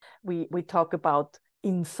we talk about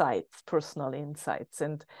insights, personal insights,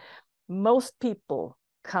 and most people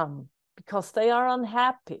come because they are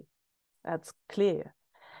unhappy. That's clear.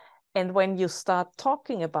 And when you start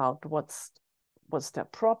talking about what's their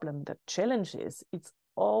problem, the challenge is, it's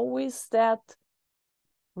always that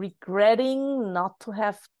regretting not to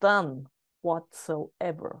have done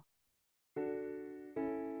whatsoever.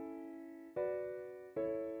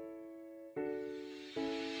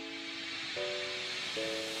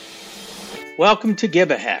 Welcome to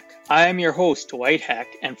Give a Heck. I am your host, Dwight Heck,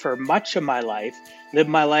 and for much of my life, lived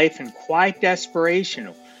my life in quiet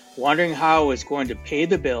desperation, wondering how I was going to pay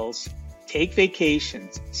the bills, take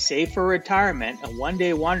vacations, save for retirement, and one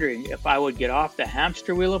day wondering if I would get off the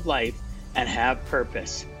hamster wheel of life and have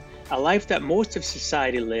purpose. A life that most of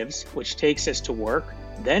society lives, which takes us to work,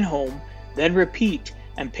 then home, then repeat,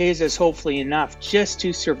 and pays us hopefully enough just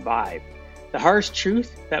to survive. The harsh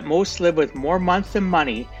truth that most live with more month than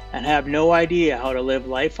money and have no idea how to live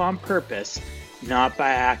life on purpose, not by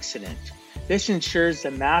accident. This ensures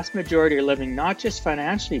the mass majority are living not just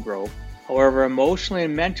financially broke, however emotionally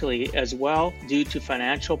and mentally as well due to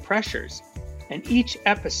financial pressures. In each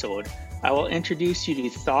episode, I will introduce you to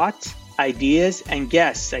thoughts, ideas, and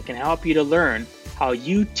guests that can help you to learn how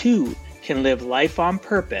you too can live life on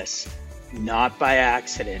purpose, not by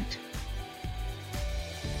accident.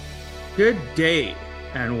 Good day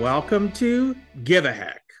and welcome to Give a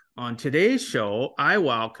Heck. On today's show, I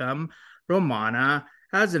welcome Romana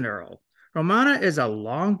Hasenerl. Romana is a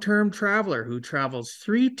long-term traveler who travels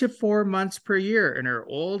 3 to 4 months per year in her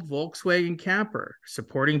old Volkswagen camper,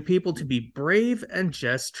 supporting people to be brave and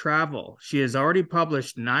just travel. She has already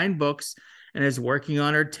published 9 books and is working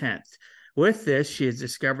on her 10th. With this, she has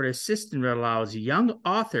discovered a system that allows young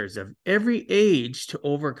authors of every age to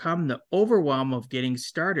overcome the overwhelm of getting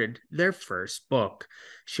started their first book.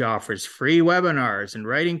 She offers free webinars and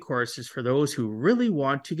writing courses for those who really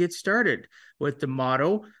want to get started with the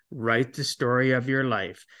motto, write the story of your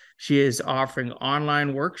life. She is offering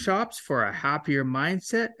online workshops for a happier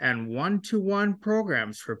mindset and one-to-one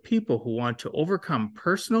programs for people who want to overcome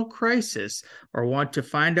personal crisis or want to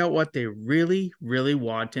find out what they really, really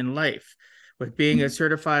want in life. With being a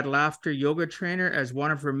certified laughter yoga trainer as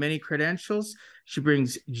one of her many credentials, she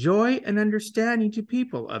brings joy and understanding to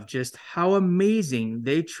people of just how amazing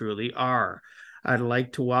they truly are. I'd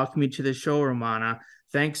like to welcome you to the show, Romana.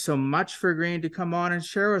 Thanks so much for agreeing to come on and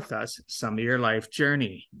share with us some of your life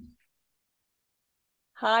journey.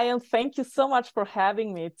 Hi, and thank you so much for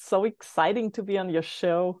having me. It's so exciting to be on your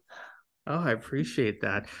show. Oh, I appreciate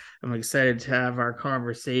that. I'm excited to have our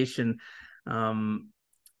conversation.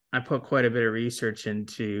 I put quite a bit of research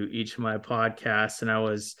into each of my podcasts, and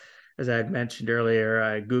as I had mentioned earlier,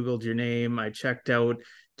 I Googled your name, I checked out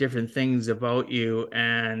different things about you,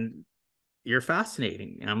 and you're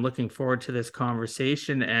fascinating. I'm looking forward to this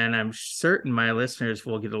conversation, and I'm certain my listeners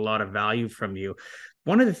will get a lot of value from you.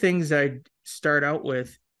 One of the things I start out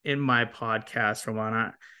with in my podcast,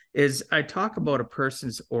 Romana, is I talk about a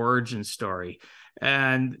person's origin story.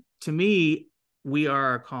 And to me, we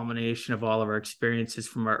are a culmination of all of our experiences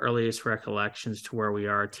from our earliest recollections to where we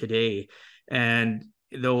are today. And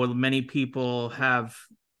though many people have,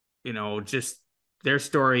 just their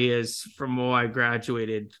story is from, I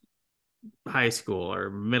graduated high school or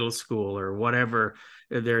middle school or whatever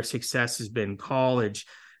their success has been, college,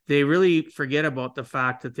 they really forget about the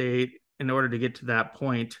fact that they, in order to get to that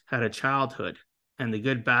point, had a childhood. And the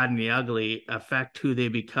good, bad, and the ugly affect who they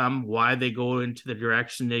become, why they go into the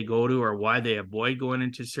direction they go to, or why they avoid going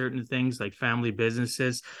into certain things like family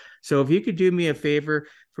businesses. So if you could do me a favor,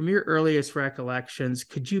 from your earliest recollections,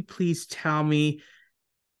 could you please tell me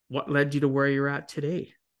what led you to where you're at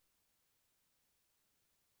today?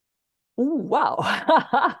 Oh,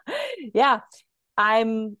 wow. Yeah,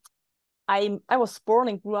 I was born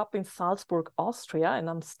and grew up in Salzburg, Austria, and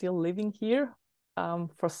I'm still living here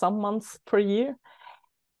for some months per year.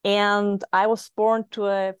 And I was born to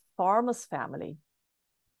a farmer's family.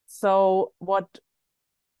 So what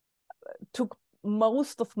took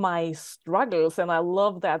most of my struggles, and I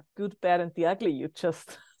love that good, bad, and the ugly you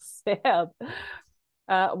just said,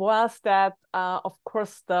 was that, of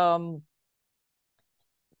course, the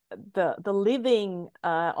living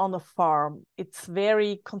on a farm, it's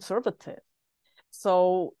very conservative.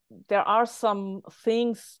 So there are some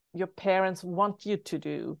things your parents want you to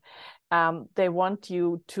do. They want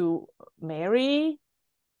you to marry.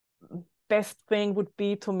 Best thing would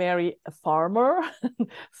be to marry a farmer,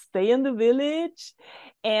 stay in the village,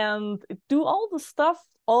 and do all the stuff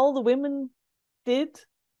all the women did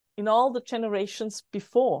in all the generations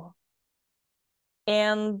before.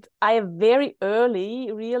 And I very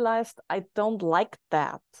early realized I don't like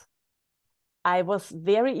that. I was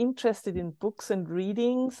very interested in books and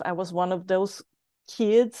readings. I was one of those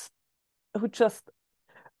kids who just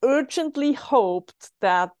urgently hoped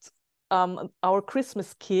that our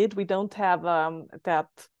Christmas kid, we don't have that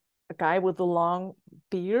guy with the long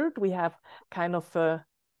beard. We have kind of a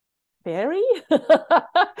fairy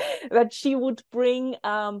that she would bring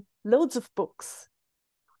loads of books.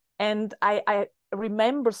 And I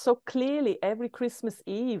remember so clearly every Christmas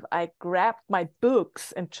Eve, I grabbed my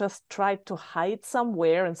books and just tried to hide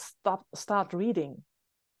somewhere and start reading.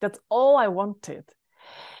 That's all I wanted.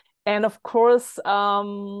 And of course,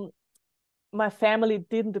 my family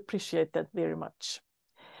didn't appreciate that very much.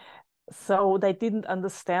 So they didn't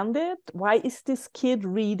understand it. Why is this kid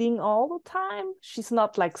reading all the time? She's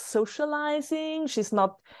not like socializing. She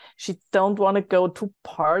don't want to go to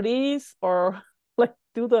parties or like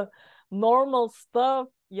do the normal stuff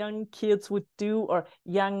young kids would do, or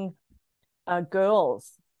young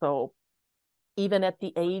girls. So even at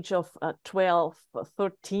the age of 12,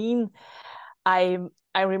 13, I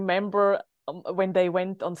remember when they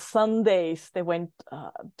went on Sundays, they went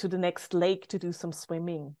to the next lake to do some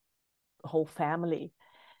swimming, the whole family.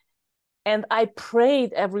 And I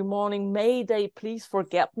prayed every morning, may they please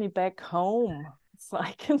forget me back home so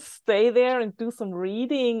I can stay there and do some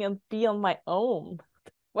reading and be on my own.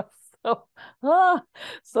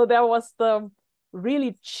 So that was the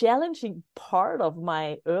really challenging part of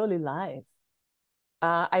my early life.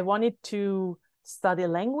 I wanted to study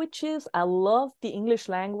languages. I love the English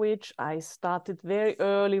language. I started very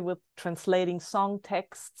early with translating song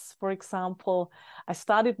texts, for example. I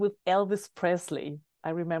started with Elvis Presley. I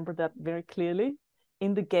remember that very clearly.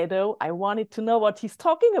 In the ghetto, I wanted to know what he's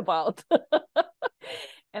talking about.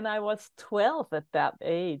 And I was 12 at that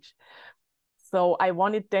age. So I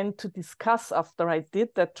wanted then to discuss, after I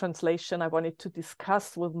did that translation, I wanted to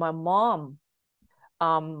discuss with my mom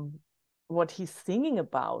what he's singing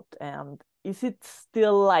about. And is it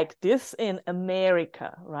still like this in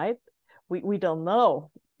America, right? We don't know.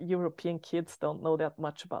 European kids don't know that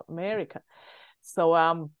much about America.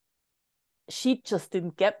 So she just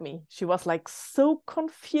didn't get me. She was like so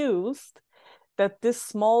confused that this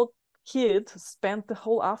small kid spent the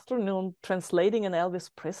whole afternoon translating an Elvis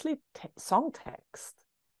Presley song text.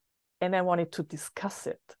 And I wanted to discuss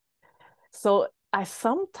it. So I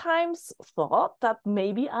sometimes thought that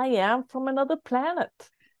maybe I am from another planet.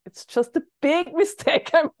 It's just a big mistake.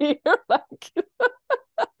 I'm here. Like,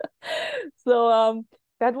 so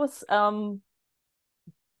that was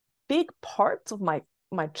big parts of my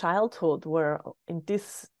childhood were in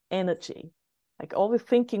this energy. Like always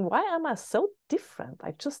thinking, why am I so different?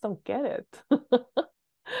 I just don't get it.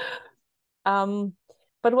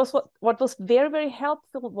 But what was very, very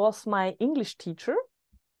helpful was my English teacher.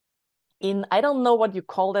 I don't know what you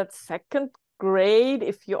call that, second grade,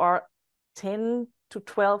 if you are 10 to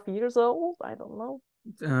 12 years old. I don't know.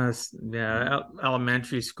 Yeah,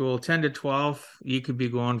 elementary school, 10 to 12. You could be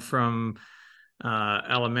going from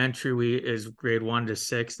elementary is grade 1 to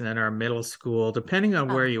 6, and then our middle school, depending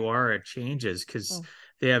on where you are, it changes because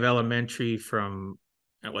they have elementary from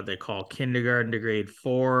what they call kindergarten to grade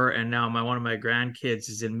 4, and now one of my grandkids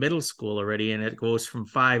is in middle school already, and it goes from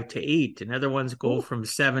 5 to 8, and other ones go from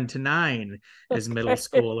 7 to 9 as middle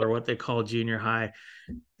school, or what they call junior high.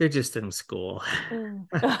 They're just in school.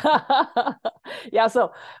 Yeah,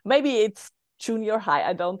 so maybe it's junior high.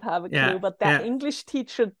 I don't have a clue, but that English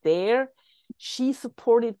teacher there, she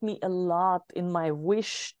supported me a lot in my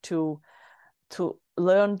wish to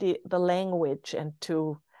learn the language and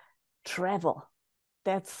to travel.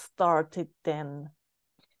 That started then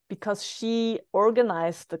because she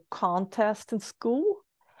organized a contest in school,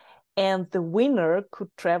 and the winner could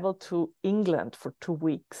travel to England for 2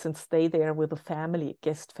 weeks and stay there with a family,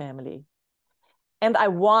 guest family. And I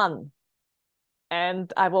won.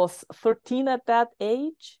 And I was 13 at that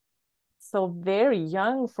age. So very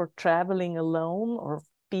young for traveling alone or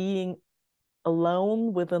being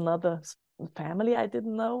alone with another family I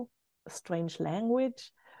didn't know, a strange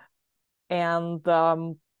language. And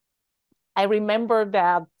I remember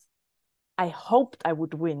that I hoped I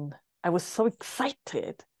would win. I was so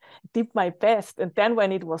excited, did my best. And then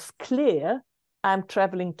when it was clear I'm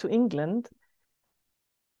traveling to England,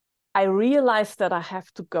 I realized that I have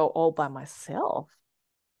to go all by myself.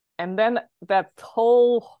 And then that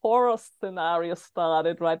whole horror scenario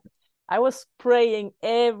started, right? I was praying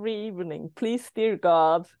every evening, please, dear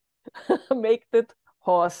God, make that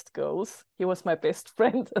Horst goes. He was my best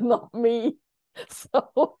friend and not me.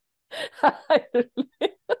 So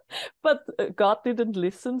but God didn't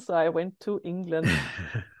listen, so I went to England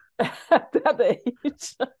at that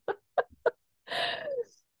age.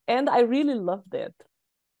 And I really loved it.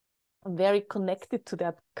 very connected to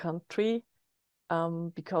that country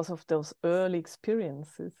because of those early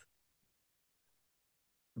experiences.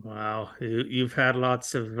 Wow, you've had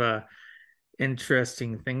lots of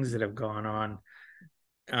interesting things that have gone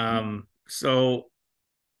on. So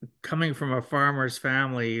coming from a farmer's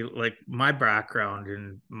family, like my background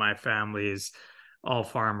and my family is all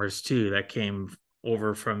farmers too, that came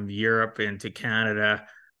over from Europe into Canada.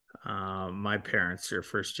 My parents are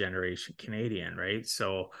first generation Canadian, right?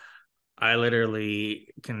 So I literally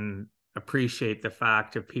can appreciate the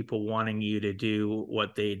fact of people wanting you to do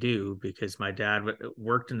what they do, because my dad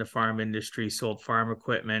worked in the farm industry, sold farm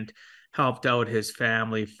equipment, helped out his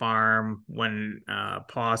family farm when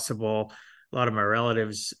possible. A lot of my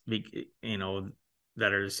relatives,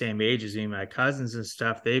 that are the same age as me, my cousins and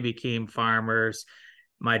stuff, they became farmers.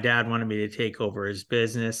 My dad wanted me to take over his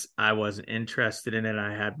business. I wasn't interested in it.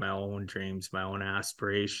 I had my own dreams, my own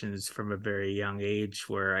aspirations from a very young age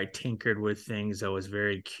where I tinkered with things. I was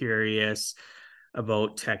very curious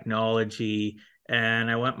about technology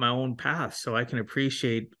and I went my own path. So I can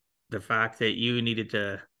appreciate the fact that you needed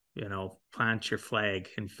to, plant your flag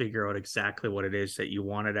and figure out exactly what it is that you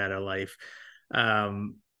wanted out of life.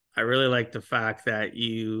 I really like the fact that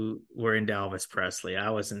you were into Elvis Presley. I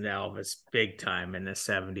was into Elvis big time in the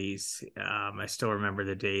 70s. I still remember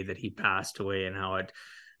the day that he passed away and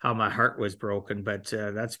how my heart was broken. But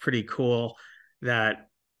that's pretty cool that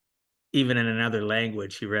even in another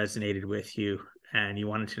language, he resonated with you and you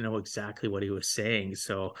wanted to know exactly what he was saying.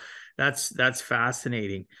 So that's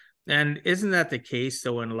fascinating. And isn't that the case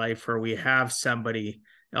though in life where we have somebody,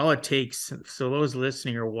 all it takes, so those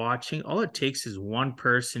listening or watching, all it takes is one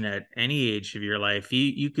person at any age of your life.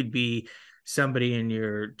 You could be somebody in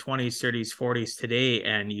your 20s, 30s, 40s today,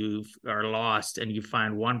 and you are lost, and you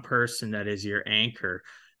find one person that is your anchor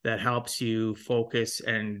that helps you focus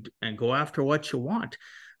and go after what you want.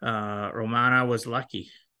 Romana was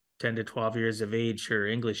lucky. 10 to 12 years of age, her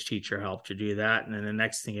English teacher helped her do that. And then the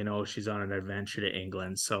next thing you know, she's on an adventure to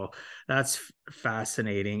England. So that's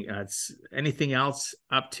fascinating. Anything else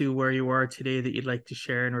up to where you are today that you'd like to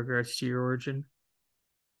share in regards to your origin?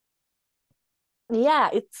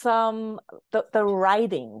 Yeah, it's the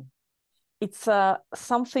writing. It's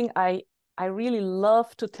something I really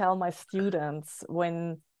love to tell my students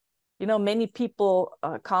when, many people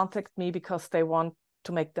contact me because they want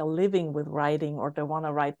to make their living with writing, or they want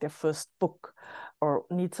to write their first book, or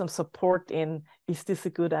need some support in, is this a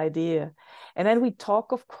good idea? And then we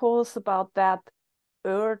talk, of course, about that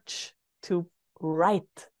urge to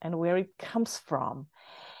write and where it comes from.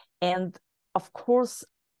 And of course,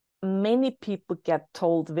 many people get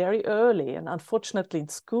told very early, and unfortunately in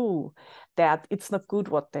school, that it's not good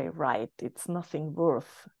what they write. It's nothing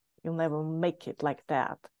worth. You'll never make it like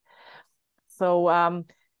that. So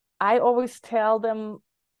I always tell them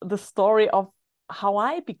the story of how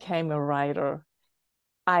I became a writer.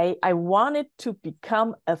 I wanted to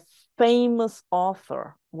become a famous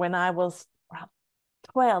author when I was around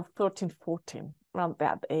 12, 13, 14, around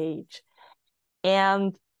that age.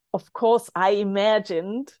 And of course, I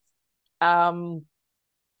imagined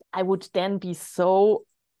I would then be so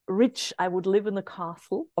rich. I would live in a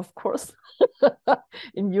castle, of course.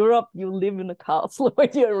 In Europe, you live in a castle when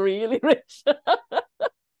you're really rich.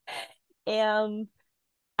 And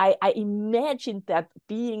I imagined that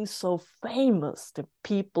being so famous, the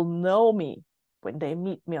people know me when they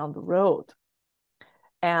meet me on the road.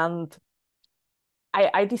 And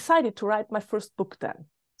I decided to write my first book then.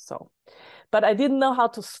 So, but I didn't know how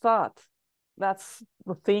to start. That's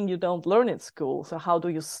the thing you don't learn in school. So how do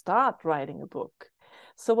you start writing a book?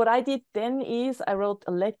 So what I did then is I wrote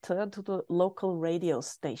a letter to the local radio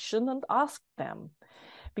station and asked them,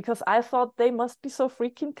 because I thought they must be so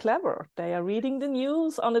freaking clever. They are reading the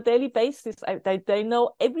news on a daily basis. They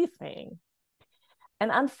know everything.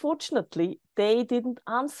 And unfortunately, they didn't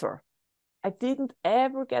answer. I didn't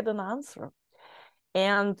ever get an answer.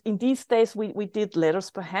 And in these days, we did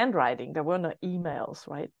letters per handwriting. There were no emails,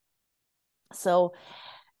 right? So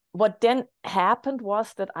what then happened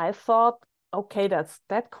was that I thought, okay,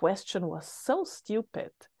 that question was so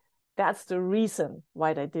stupid. That's the reason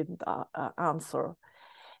why they didn't answer.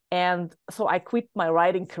 And so I quit my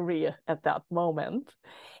writing career at that moment.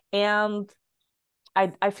 And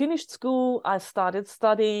I finished school, I started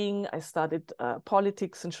studying, I studied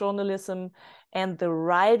politics and journalism, and the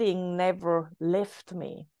writing never left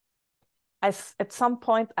me. At some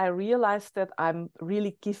point, I realized that I'm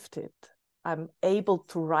really gifted. I'm able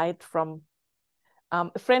to write from.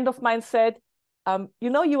 A friend of mine said,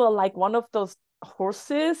 you are like one of those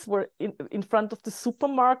horses where in front of the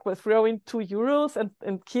supermarket we're throwing €2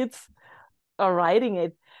 and kids are riding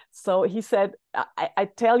it. So he said, I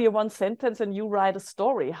tell you one sentence and you write a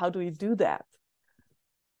story. How do you do that?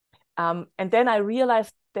 And then I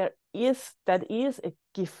realized that is a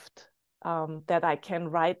gift, that I can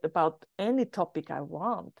write about any topic I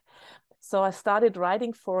want. So I started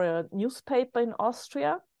writing for a newspaper in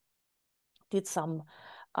Austria, did some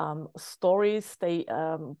stories they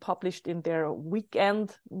published in their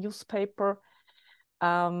weekend newspaper.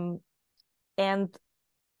 And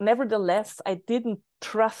nevertheless, I didn't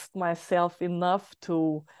trust myself enough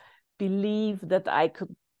to believe that I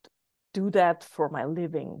could do that for my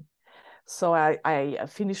living. So I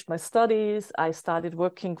finished my studies. I started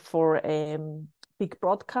working for a big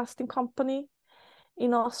broadcasting company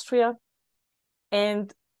in Austria.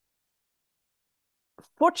 And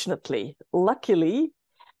fortunately, luckily,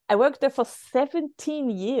 I worked there for 17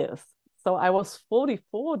 years. So I was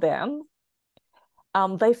 44 then.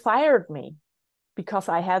 They fired me because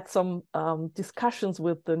I had some discussions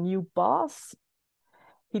with the new boss.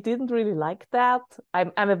 He didn't really like that.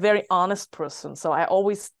 I'm a very honest person, so I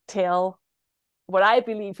always tell what I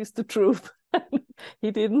believe is the truth.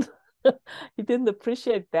 he didn't he didn't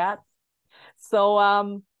appreciate that. So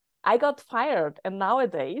I got fired, and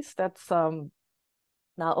nowadays, that's now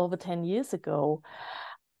over 10 years ago,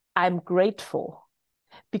 I'm grateful,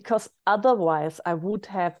 because otherwise I would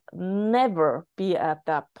have never be at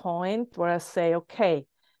that point where I say, okay,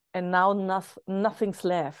 and now nothing's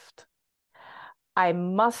left. I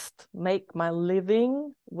must make my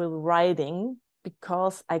living with writing,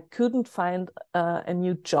 because I couldn't find a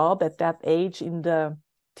new job at that age in the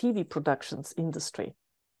TV productions industry.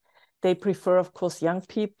 They prefer, of course, young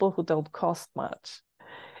people who don't cost much.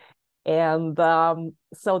 And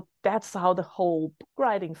so that's how the whole book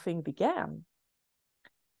writing thing began.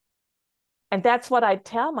 And that's what I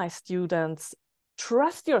tell my students: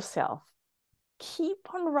 trust yourself, keep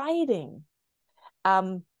on writing.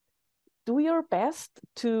 Do your best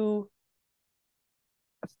to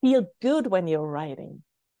feel good when you're writing.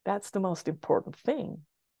 That's the most important thing.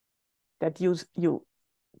 That you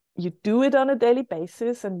do it on a daily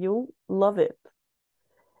basis and you love it.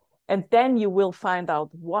 And then you will find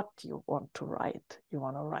out what you want to write. You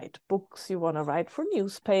want to write books, you want to write for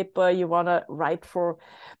newspaper, you want to write for,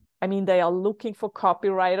 I mean, they are looking for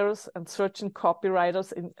copywriters and searching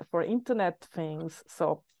copywriters for internet things.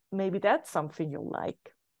 So maybe that's something you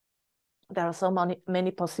like. There are so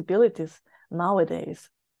many possibilities nowadays.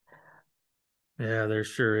 Yeah, there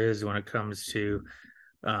sure is when it comes to,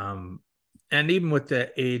 and even with the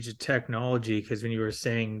age of technology, because when you were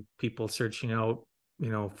saying people searching out,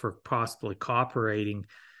 for possibly copywriting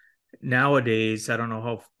nowadays, I don't know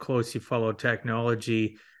how close you follow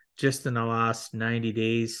technology. Just in the last 90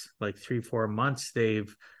 days, like 3-4 months,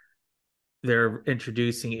 they're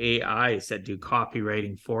introducing AIs that do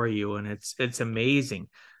copywriting for you, and it's amazing.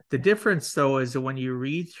 The difference though is that when you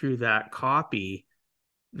read through that copy,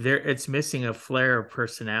 it's missing a flair of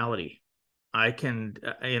personality. I'm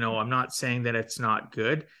not saying that it's not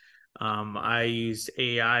good. I use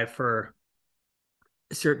AI for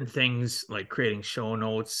certain things like creating show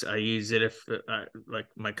notes. I use it if like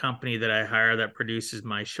my company that I hire that produces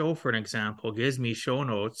my show, for an example, gives me show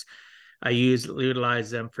notes. I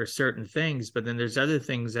utilize them for certain things, but then there's other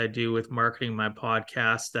things I do with marketing my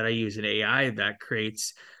podcast that I use an AI that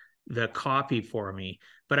creates the copy for me.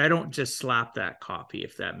 But I don't just slap that copy,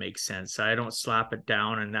 if that makes sense. I don't slap it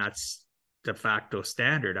down and that's de facto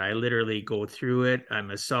standard. I literally go through it, I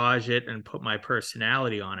massage it, and put my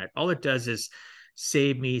personality on it. All it does is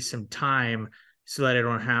save me some time so that I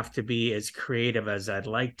don't have to be as creative as I'd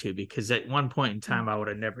like to, because at one point in time I would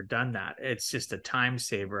have never done that. It's just a time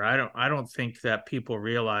saver. I don't think that people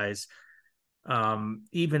realize,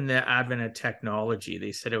 even the advent of technology,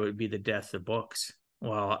 they said it would be the death of books.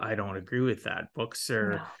 Well, I don't agree with that. Books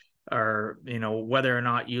are whether or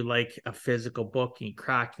not you like a physical book and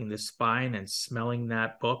cracking the spine and smelling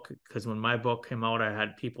that book, because when my book came out, I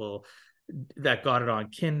had people that got it on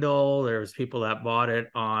Kindle. There was people that bought it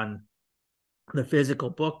on the physical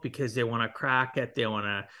book because they want to crack it. They want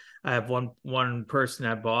to. I have one person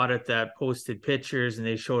that bought it that posted pictures and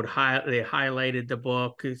they highlighted the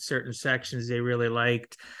book, certain sections they really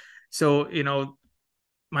liked. So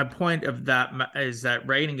my point of that is that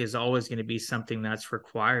writing is always going to be something that's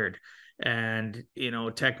required. And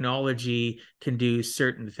technology can do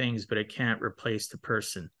certain things, but it can't replace the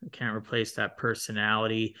person. It can't replace that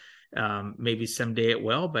personality. Maybe someday it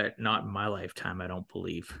will, but not in my lifetime, I don't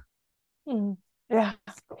believe. Yeah,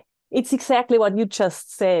 it's exactly what you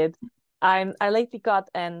just said. I lately got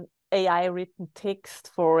an AI written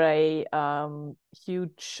text for a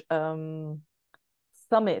huge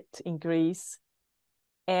summit in Greece,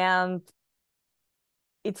 and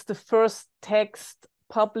it's the first text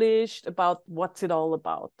published about what's it all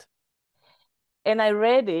about. And I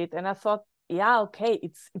read it and I thought, yeah, okay,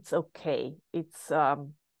 it's okay. It's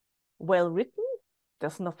well written.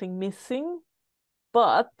 There's nothing missing,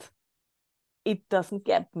 but it doesn't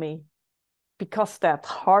get me because that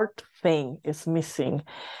heart thing is missing.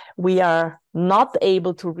 We are not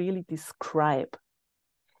able to really describe.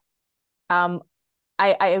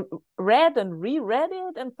 I read and reread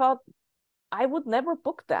it and thought I would never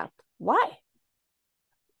book that. Why?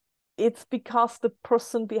 It's because the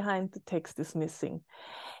person behind the text is missing.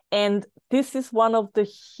 And this is one of the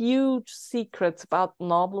huge secrets about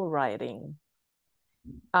novel writing.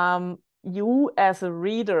 You as a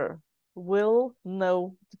reader will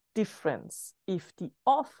know the difference if the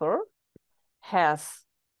author has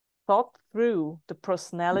thought through the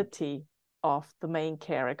personality of the main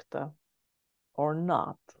character or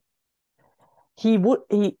not. He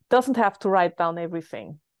doesn't have to write down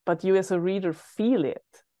everything, but you as a reader feel it.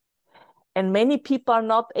 And many people are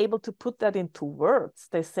not able to put that into words.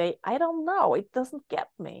 They say, I don't know, it doesn't get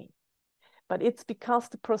me. But it's because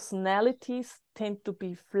the personalities tend to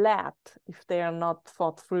be flat if they are not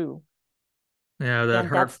thought through. Yeah, that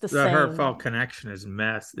heartfelt connection is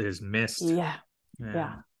missed. Yeah.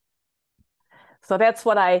 So that's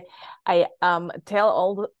what I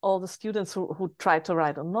tell all the students who try to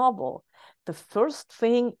write a novel. The first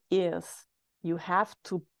thing is you have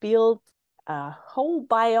to build a whole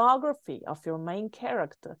biography of your main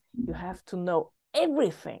character. You have to know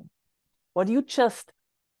everything. What you just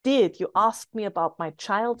did, you asked me about my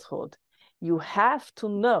childhood. You have to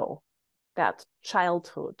know that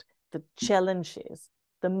childhood, the challenges,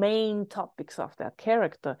 the main topics of that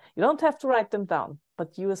character. You don't have to write them down,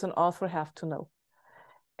 but you as an author have to know.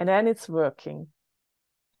 And then it's working.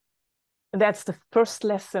 And that's the first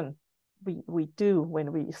lesson we do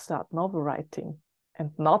when we start novel writing,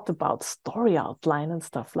 and not about story outline and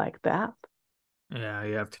stuff like that. Yeah,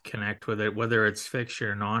 you have to connect with it, whether it's fiction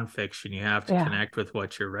or nonfiction. You have to connect with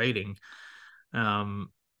what you're writing.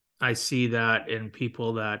 I see that in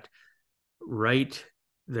people that write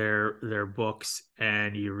their books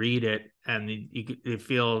and you read it and you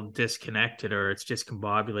feel disconnected, or it's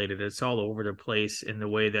discombobulated. It's all over the place in the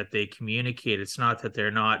way that they communicate. It's not that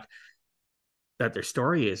that their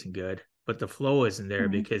story isn't good, but the flow isn't there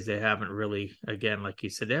because they haven't really, again, like you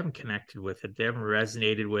said, they haven't connected with it. They haven't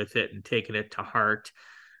resonated with it and taken it to heart.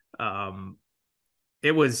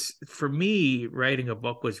 It was, for me, writing a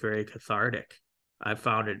book was very cathartic. I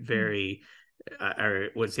found it very, I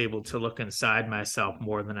was able to look inside myself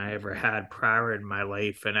more than I ever had prior in my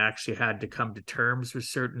life, and actually had to come to terms with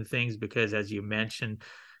certain things because, as you mentioned,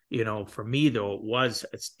 for me, though,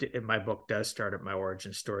 my book does start at my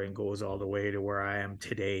origin story and goes all the way to where I am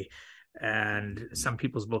today. And some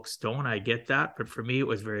people's books don't, I get that. But for me, it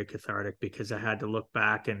was very cathartic because I had to look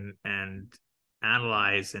back and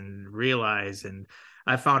analyze and realize, and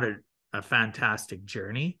I found it a fantastic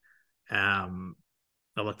journey. I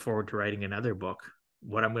look forward to writing another book.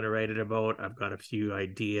 What I'm going to write it about, I've got a few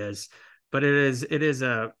ideas, but it is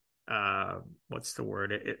a what's the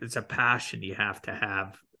word? It's a passion you have to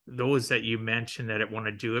have. Those that you mentioned that want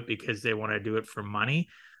to do it because they want to do it for money,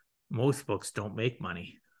 most books don't make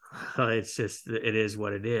money. It's just, it is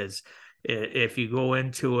what it is. If you go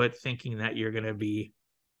into it thinking that you're going to be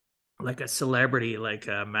like a celebrity, like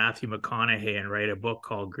Matthew McConaughey, and write a book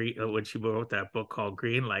called when she wrote that book called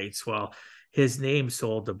Green Lights, well, his name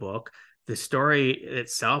sold the book. The story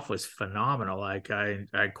itself was phenomenal. Like I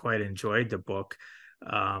quite enjoyed the book.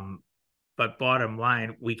 But bottom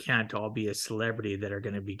line, we can't all be a celebrity that are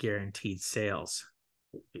going to be guaranteed sales.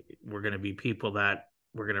 We're going to be people that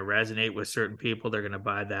we're going to resonate with certain people. They're going to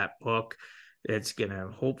buy that book. It's going to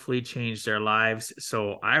hopefully change their lives.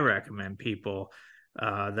 So I recommend people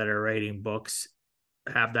that are writing books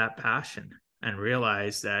have that passion and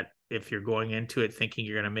realize that if you're going into it thinking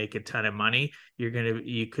you're going to make a ton of money,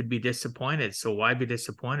 you could be disappointed. So why be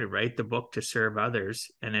disappointed? Write the book to serve others.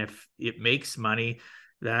 And if it makes money,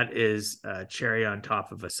 that is a cherry on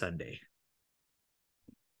top of a sundae.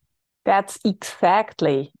 That's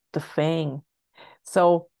exactly the thing.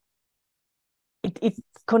 So it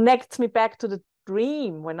connects me back to the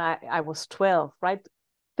dream when I was 12, right?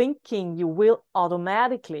 Thinking you will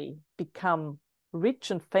automatically become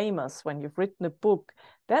rich and famous when you've written a book.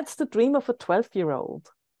 That's the dream of a 12-year-old.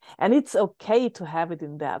 And it's okay to have it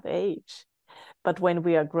in that age. But when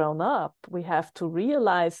we are grown up, we have to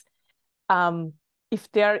realize if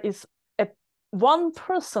there is one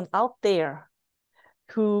person out there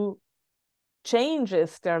who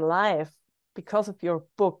changes their life because of your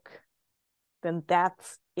book, then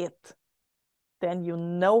that's it. then you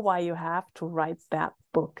know why you have to write that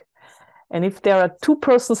book. And if there are 2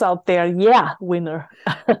 persons out there, yeah, winner.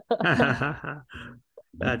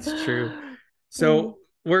 That's true. So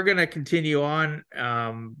we're going to continue on.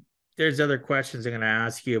 There's other questions I'm going to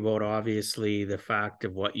ask you about, obviously, the fact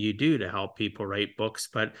of what you do to help people write books.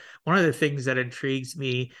 But one of the things that intrigues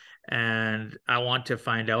me and I want to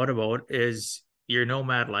find out about is your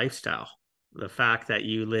nomad lifestyle. The fact that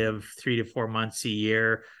you live 3 to 4 months a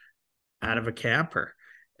year out of a camper.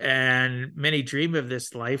 And many dream of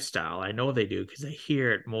this lifestyle. I know they do because I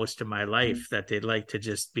hear it most of my life that they'd like to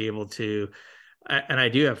just be able to. And I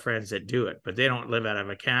do have friends that do it, but they don't live out of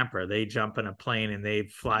a camper. They jump in a plane and they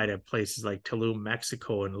fly to places like Tulum,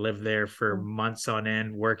 Mexico, and live there for months on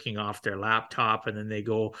end, working off their laptop. And then they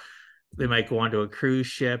might go onto a cruise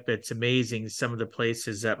ship. It's amazing some of the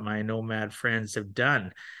places that my nomad friends have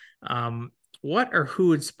done. What or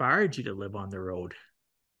who inspired you to live on the road?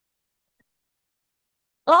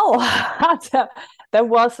 Oh, that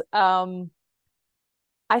was,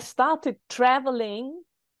 I started traveling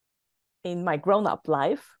in my grown-up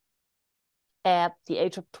life at the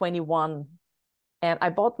age of 21. And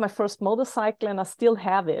I bought my first motorcycle and I still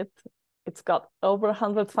have it. It's got over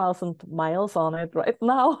 100,000 miles on it right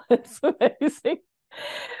now. It's amazing.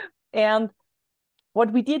 And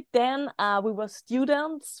what we did then, we were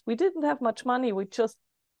students. We didn't have much money.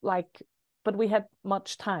 But we had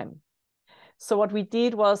much time. So what we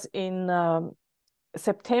did was in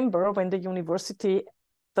September, when the university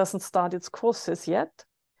doesn't start its courses yet,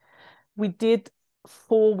 we did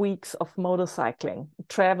 4 weeks of motorcycling,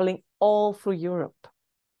 traveling all through Europe.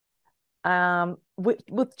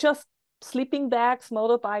 With just sleeping bags,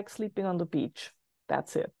 motorbike, sleeping on the beach.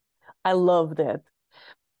 That's it. I loved it.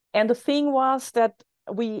 And the thing was that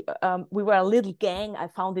we were a little gang. I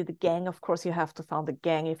founded a gang. Of course, you have to found a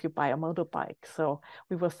gang if you buy a motorbike. So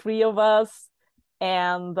we were 3 of us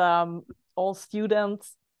and all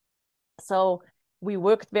students. So we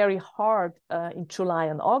worked very hard in July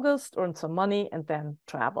and August, earned some money, and then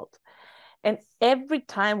traveled. And every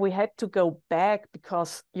time we had to go back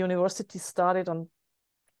because university started on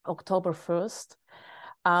October 1st,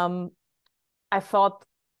 I thought,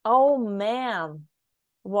 oh man,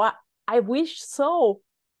 what I wish so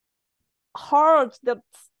hard that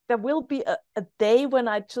there will be a day when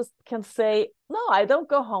I just can say, no, I don't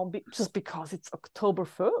go home just because it's October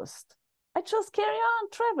 1st. I just carry on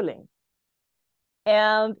traveling.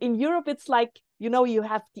 And in Europe, it's like, you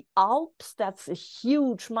have the Alps. That's a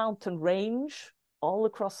huge mountain range all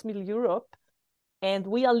across Middle Europe. And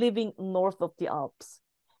we are living north of the Alps.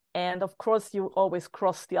 And of course, you always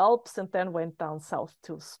cross the Alps and then went down south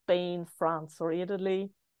to Spain, France, or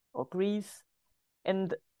Italy, or Greece.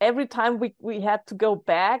 And every time we had to go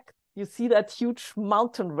back, you see that huge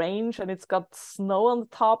mountain range and it's got snow on the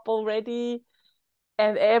top already.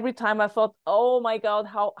 And every time I thought, oh my God,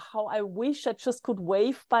 how I wish I just could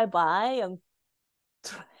wave bye-bye and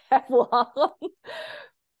travel on.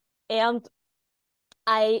 And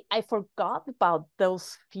I forgot about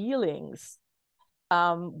those feelings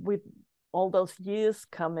with all those years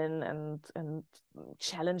coming and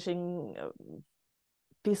challenging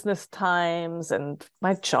business times and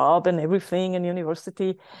my job and everything in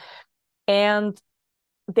university. And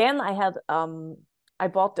then I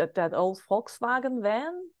bought that old Volkswagen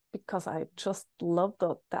van because I just love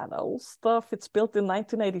that old stuff. It's built in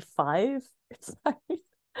 1985. It's like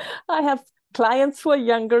I have clients who are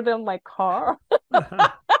younger than my car.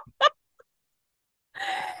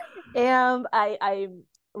 And I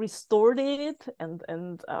restored it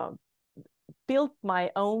and built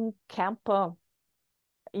my own camper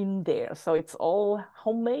in there. So it's all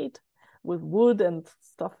homemade with wood and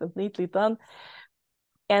stuff and neatly done.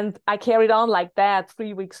 And I carried on like that,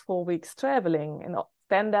 3 weeks, 4 weeks traveling. And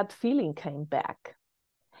then that feeling came back.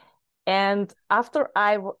 And after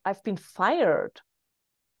I've been fired,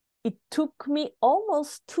 it took me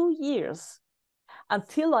almost 2 years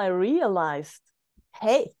until I realized,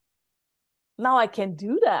 hey, now I can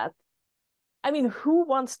do that. I mean, who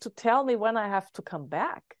wants to tell me when I have to come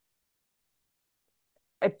back?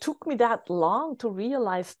 It took me that long to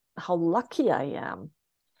realize how lucky I am.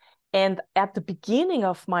 And at the beginning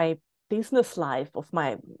of my business life, of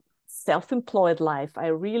my self-employed life, I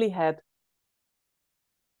really had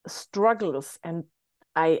struggles and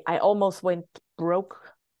I almost went broke.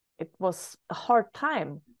 It was a hard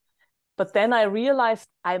time. But then I realized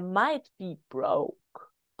I might be broke,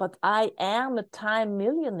 but I am a time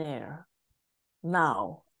millionaire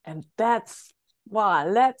now. And that's why,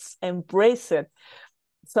 let's embrace it.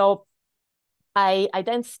 So I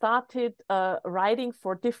then started writing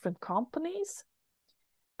for different companies.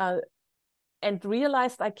 and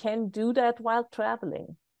realized I can do that while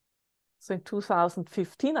traveling. So in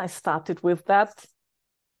 2015, I started with that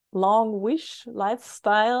long wish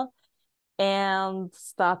lifestyle and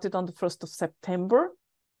started on the 1st of September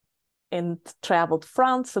and traveled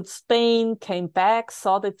France and Spain, came back,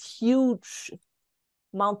 saw that huge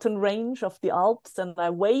mountain range of the Alps, and I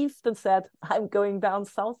waved and said, I'm going down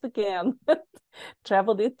south again.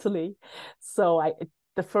 Traveled Italy. So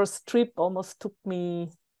the first trip almost took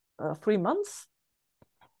me 3 months.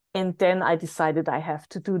 And then I decided I have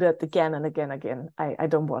to do that again and again. I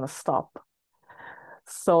don't want to stop.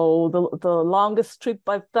 So the longest trip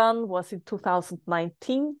I've done was in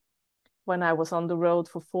 2019 when I was on the road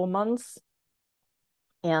for 4 months.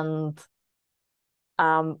 And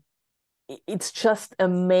it's just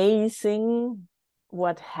amazing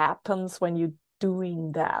what happens when you're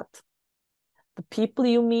doing that. The people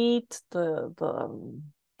you meet, the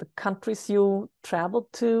countries you travel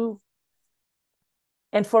to.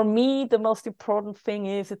 And for me, the most important thing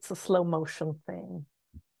is it's a slow motion thing.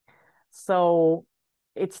 So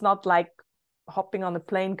it's not like hopping on a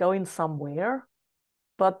plane, going somewhere,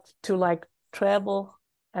 but to like travel.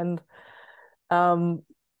 And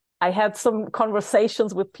I had some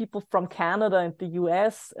conversations with people from Canada and the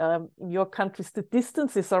US. In your countries, the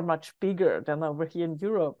distances are much bigger than over here in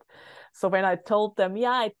Europe. So when I told them,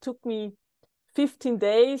 yeah, it took me 15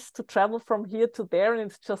 days to travel from here to there, and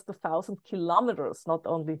it's just 1,000 kilometers, not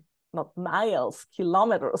miles,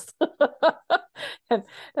 kilometers. And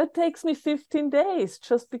that takes me 15 days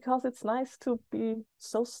just because it's nice to be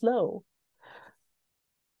so slow.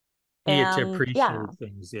 You get to And appreciate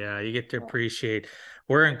things. Yeah, you get to appreciate.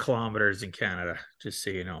 We're in kilometers in Canada, just so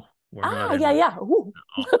you know. We're not in. Yeah.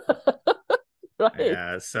 Right.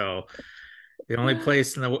 Yeah, so the only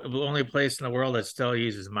place in the world that still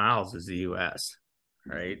uses miles is the US,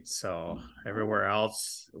 right? So everywhere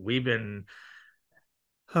else,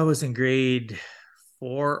 I was in grade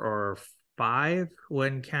 4 or 5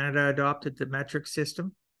 when Canada adopted the metric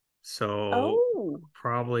system. So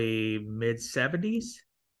probably mid-70s.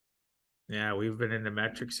 Yeah, we've been in the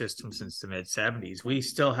metric system since the mid-70s. We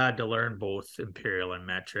still had to learn both imperial and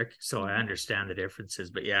metric, so I understand the differences.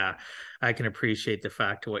 But yeah, I can appreciate the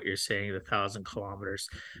fact of what you're saying, the 1,000 kilometers.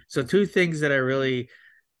 So 2 things that I really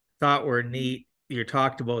thought were neat. You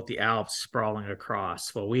talked about the Alps sprawling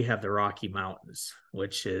across. Well, we have the Rocky Mountains,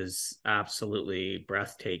 which is absolutely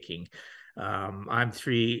breathtaking. I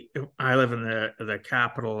live in the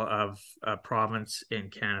capital of a province in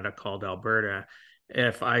Canada called Alberta.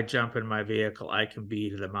 If I jump in my vehicle, I can be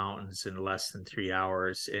to the mountains in less than 3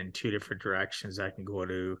 hours in 2 different directions. I can go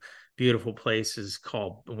to beautiful places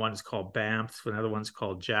one's called Banff, another one's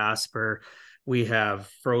called Jasper. We have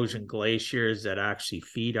frozen glaciers that actually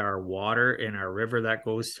feed our water in our river that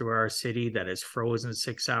goes through our city that is frozen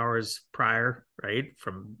 6 hours prior, right?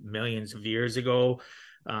 From millions of years ago.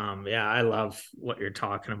 Yeah, I love what you're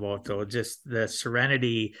talking about, though. Just the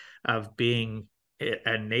serenity of being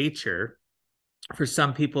in nature for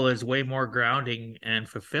some people is way more grounding and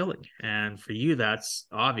fulfilling. And for you, that's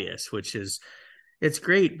obvious, it's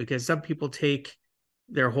great because some people take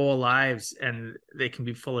their whole lives and they can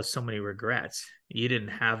be full of so many regrets. You didn't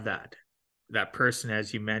have that. That person,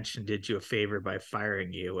 as you mentioned, did you a favor by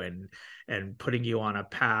firing you and putting you on a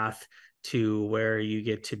path to where you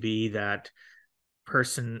get to be that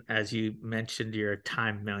person. As you mentioned, you're a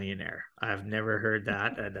time millionaire. I've never heard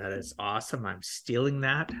that, and that is awesome. I'm stealing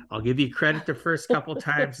that. I'll give you credit the first couple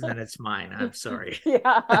times and then it's mine. I'm sorry.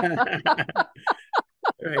 Yeah.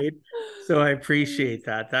 Right. So I appreciate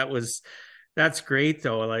that. That's great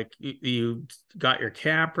though. Like you got your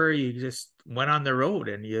camper, you just went on the road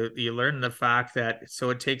and you learned the fact that so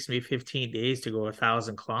it takes me 15 days to go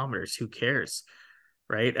 1,000 kilometers. Who cares?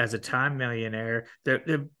 Right? As a time millionaire,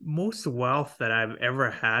 the most wealth that I've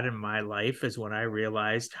ever had in my life is when I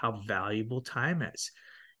realized how valuable time is.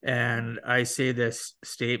 And I say this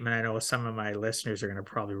statement, I know some of my listeners are going to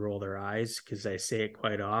probably roll their eyes because I say it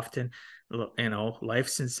quite often.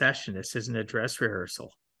 Life's in session. This isn't a dress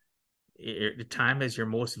rehearsal. Time is your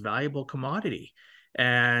most valuable commodity.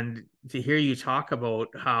 And to hear you talk about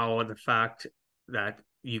how the fact that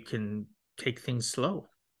you can take things slow,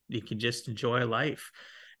 you can just enjoy life,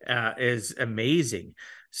 is amazing.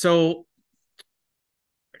 So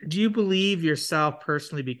do you believe yourself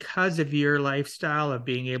personally, because of your lifestyle of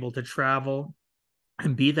being able to travel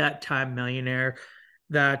and be that time millionaire,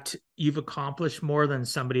 that you've accomplished more than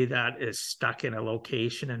somebody that is stuck in a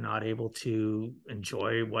location and not able to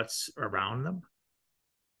enjoy what's around them?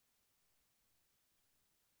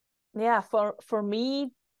 Yeah, for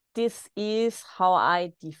me, this is how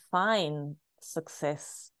I define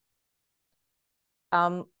success.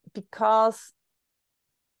 because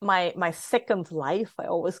my second life, I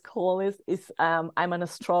always call it, is I'm an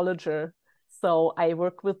astrologer. So I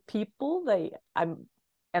work with people.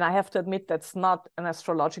 And I have to admit that's not an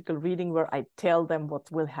astrological reading where I tell them what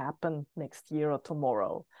will happen next year or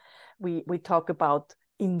tomorrow. We talk about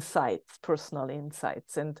insights, personal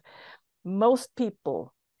insights, and most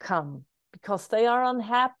people come because they are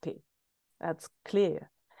unhappy. That's clear.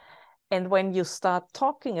 And when you start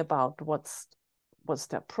talking about what's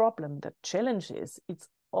their problem, the challenge is, it's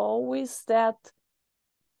always that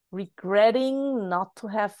regretting not to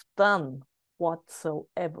have done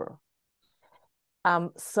whatsoever.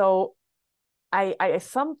 So I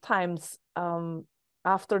sometimes,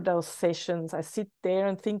 after those sessions, I sit there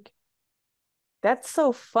and think, that's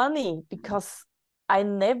so funny, because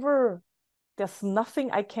there's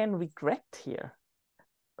nothing I can regret here.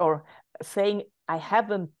 Or saying I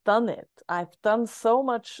haven't done it. I've done so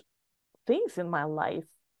much things in my life,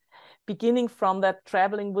 beginning from that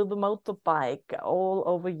traveling with a motorbike all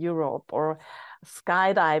over Europe, or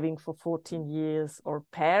skydiving for 14 years, or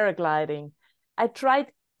paragliding. I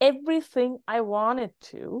tried everything I wanted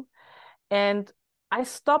to, and I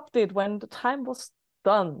stopped it when the time was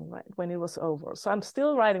done, right, when it was over. So I'm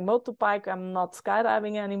still riding motorbike. I'm not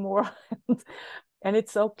skydiving anymore, and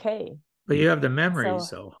it's okay. But you have the memories,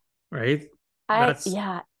 though, right? That's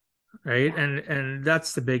yeah. right. And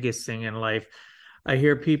that's the biggest thing in life. I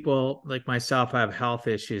hear people like myself have health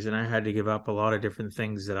issues, and I had to give up a lot of different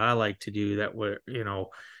things that I like to do that were,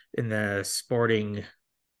 in the sporting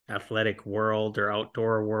athletic world or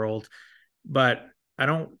outdoor world. But I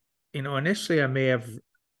don't, initially I may have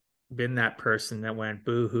been that person that went,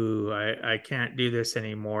 boo-hoo, I can't do this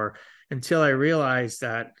anymore, until I realized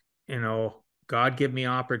that, God give me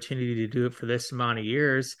opportunity to do it for this amount of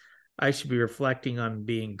years. I should be reflecting on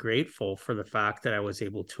being grateful for the fact that I was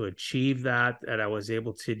able to achieve that I was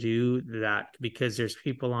able to do that, because there's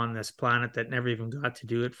people on this planet that never even got to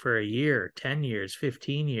do it for a year, 10 years,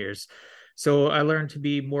 15 years. So I learned to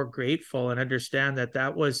be more grateful and understand that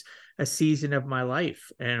that was a season of my life,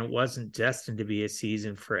 and it wasn't destined to be a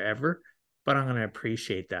season forever, but I'm going to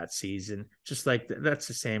appreciate that season. Just like that's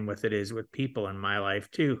the same with it is with people in my life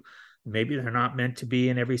too. Maybe they're not meant to be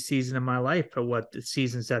in every season of my life, but what the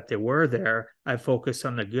seasons that they were there, I focus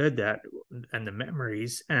on the good and the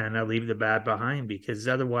memories, and I leave the bad behind, because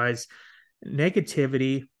otherwise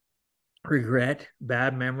negativity, regret,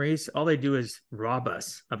 bad memories, all they do is rob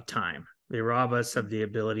us of time. They rob us of the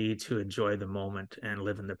ability to enjoy the moment and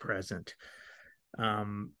live in the present.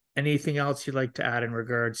 Anything else you'd like to add in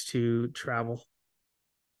regards to travel?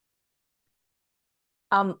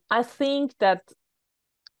 I think that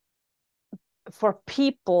for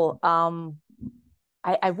people,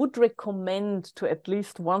 I would recommend to, at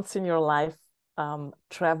least once in your life,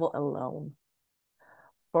 travel alone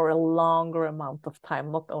for a longer amount of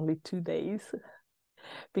time, not only 2 days. What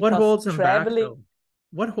Because holds them back, traveling, though?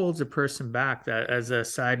 What holds a person back? That, as a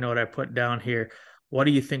side note, I put down here, what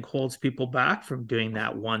do you think holds people back from doing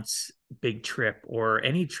that once big trip, or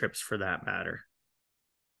any trips for that matter?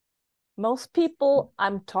 most people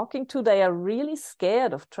I'm talking to, they are really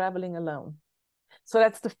scared of traveling alone. So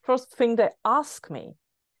that's the first thing they ask me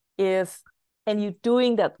is, and you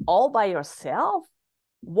doing that all by yourself?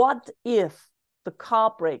 What if the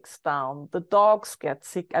car breaks down, the dogs get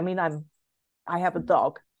sick? I mean, I have a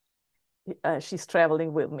dog. She's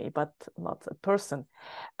traveling with me, but not a person.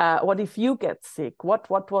 What if you get sick? What?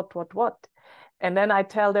 And then I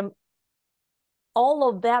tell them, all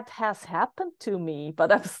of that has happened to me,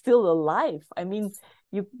 but I'm still alive. I mean,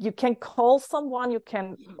 you can call someone, you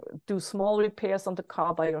can do small repairs on the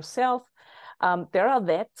car by yourself. There are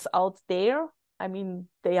vets out there. I mean,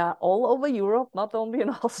 they are all over Europe, not only in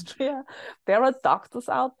Austria. There are doctors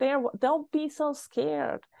out there. Don't be so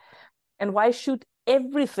scared. And why should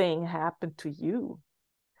everything happen to you?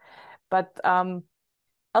 But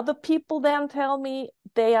other people then tell me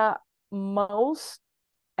they are most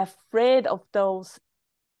afraid of those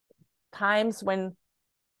times when,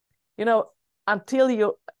 until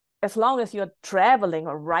you, as long as you're traveling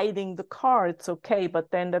or riding the car, it's okay. But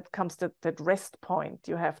then that comes to that rest point.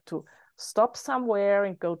 You have to stop somewhere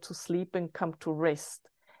and go to sleep and come to rest.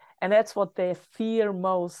 And that's what they fear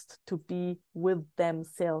most, to be with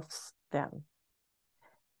themselves then.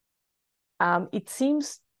 It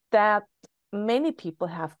seems that many people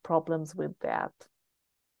have problems with that.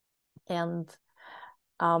 And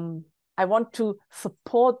I want to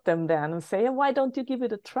support them then and say, why don't you give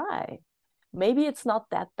it a try? Maybe it's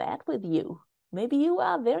not that bad with you. Maybe you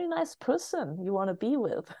are a very nice person you want to be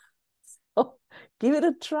with. So give it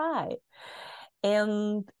a try.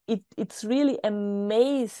 And it's really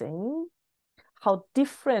amazing how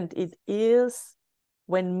different it is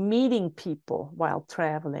when meeting people while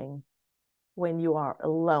traveling, when you are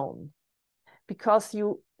alone, because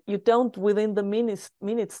you don't within the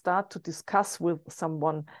minutes start to discuss with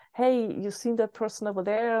someone, hey, you seen that person over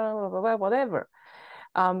there, whatever.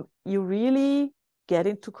 You really get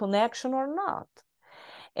into connection or not.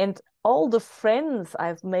 And all the friends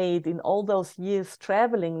I've made in all those years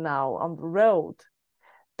traveling now on the road,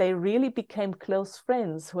 they really became close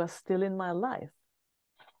friends who are still in my life.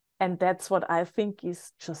 And that's what I think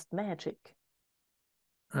is just magic.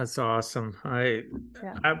 That's awesome.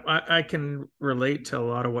 Yeah. I can relate to a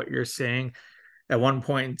lot of what you're saying. At one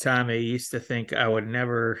point in time, I used to think I would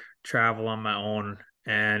never travel on my own.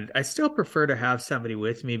 And I still prefer to have somebody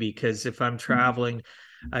with me, because if I'm traveling,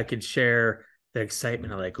 I can share the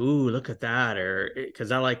excitement of like, ooh, look at that. Or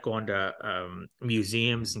because I like going to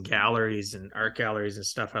museums and galleries and art galleries and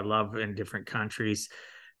stuff I love in different countries.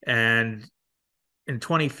 And in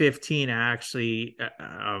 2015, I actually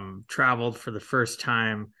traveled for the first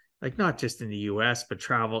time, like not just in the US, but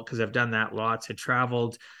traveled, because I've done that lots. I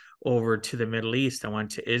traveled over to the Middle East. I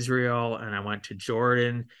went to Israel and I went to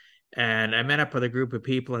Jordan, and I met up with a group of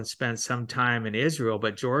people and spent some time in Israel.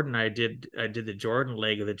 But Jordan, I did the Jordan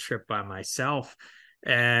leg of the trip by myself,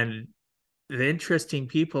 and the interesting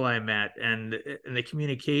people I met, and the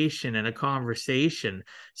communication and a conversation.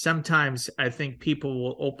 Sometimes I think people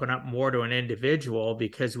will open up more to an individual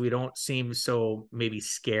because we don't seem so maybe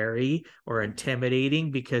scary or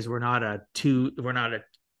intimidating, because we're not a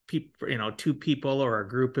people, two people or a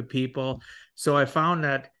group of people. So I found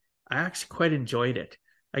that I actually quite enjoyed it.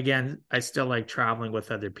 Again, I still like traveling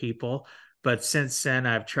with other people, but since then,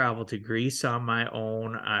 I've traveled to Greece on my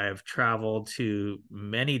own. I've traveled to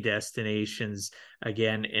many destinations,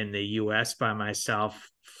 again, in the US by myself,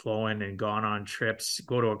 flown and gone on trips,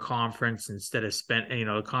 go to a conference instead of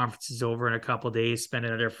the conference is over in a couple of days, spend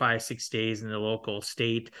another 5, 6 days in the local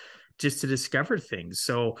state just to discover things.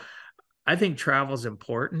 So I think travel is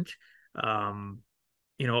important. Um,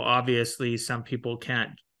 obviously, some people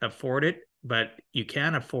can't afford it, but you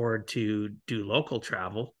can afford to do local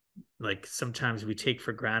travel. Like sometimes we take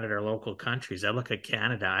for granted our local countries. I look at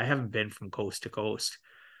Canada. I haven't been from coast to coast.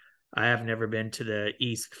 I have never been to the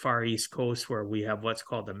far east coast, where we have what's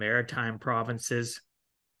called the maritime provinces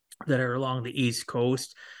that are along the east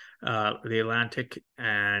coast, the Atlantic.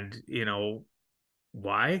 And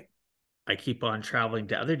why? I keep on traveling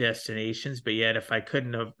to other destinations, but yet if I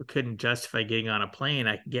couldn't justify getting on a plane,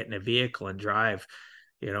 I can get in a vehicle and drive.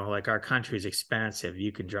 Like our country is expansive.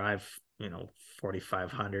 You can drive,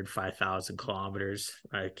 4,500, 5,000 kilometers.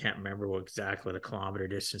 I can't remember exactly the kilometer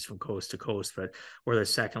distance from coast to coast, but we're the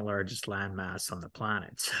second largest landmass on the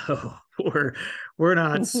planet. So we're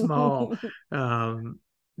not small.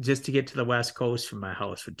 Just to get to the West Coast from my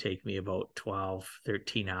house would take me about 12,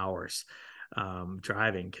 13 hours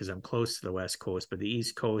driving, because I'm close to the West Coast, but the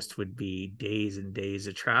East Coast would be days and days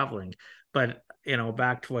of traveling. But,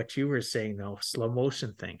 back to what you were saying, though, slow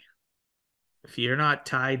motion thing. If you're not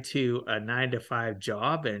tied to a 9 to 5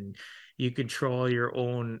 job and you control your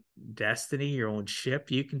own destiny, your own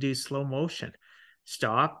ship, you can do slow motion.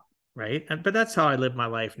 Stop, right? But that's how I live my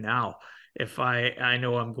life now. If I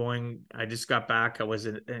know I just got back. I was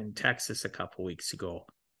in Texas a couple weeks ago.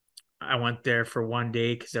 I went there for one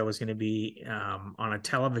day because I was going to be on a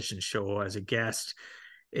television show as a guest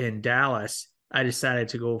in Dallas. I decided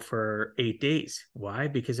to go for 8 days. Why?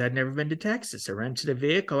 Because I'd never been to Texas. I rented a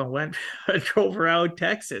vehicle and I drove around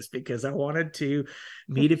Texas because I wanted to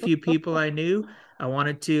meet a few people I knew. I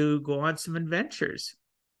wanted to go on some adventures.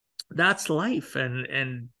 That's life.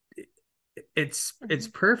 And it's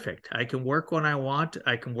perfect. I can work when I want.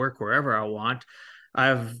 I can work wherever I want.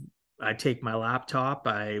 I take my laptop.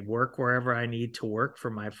 I work wherever I need to work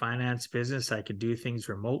for my finance business. I can do things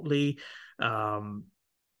remotely.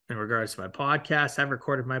 In regards to my podcast, I've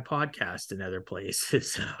recorded my podcast in other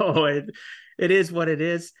places. So it is what it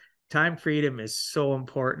is. Time freedom is so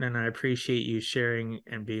important, and I appreciate you sharing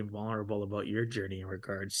and being vulnerable about your journey in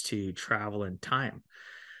regards to travel and time.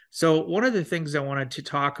 So one of the things I wanted to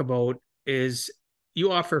talk about is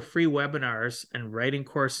you offer free webinars and writing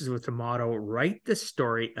courses with the motto, write the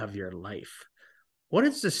story of your life. What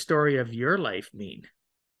does the story of your life mean?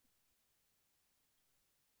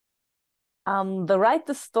 The write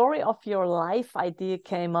the story of your life idea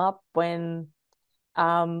came up when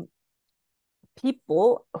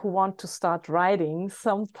people who want to start writing,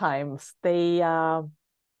 sometimes they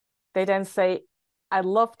then say, I'd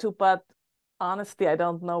love to, but honestly, I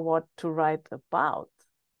don't know what to write about.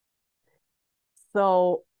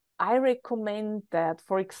 So I recommend that,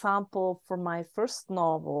 for example, for my first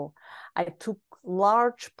novel, I took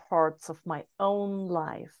large parts of my own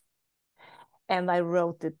life and I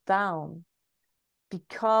wrote it down,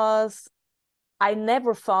 because I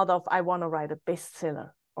never thought of, I want to write a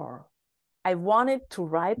bestseller, or I wanted to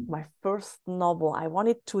write my first novel. I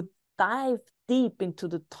wanted to dive deep into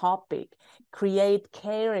the topic, create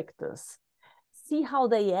characters, see how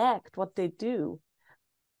they act, what they do.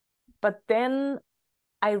 But then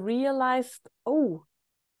I realized, oh,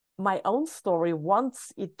 my own story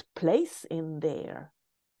wants its place in there.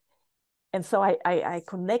 And so I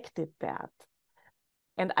connected that.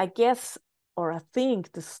 And I guess, or I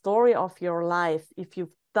think, the story of your life, if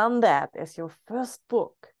you've done that as your first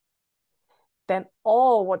book, then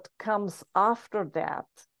all what comes after that,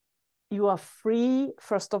 you are free,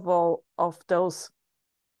 first of all, of those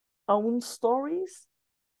own stories.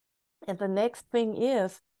 And the next thing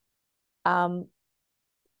is,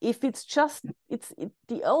 if it's just, it's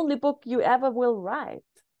the only book you ever will write,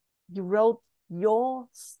 you wrote your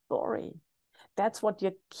story. That's what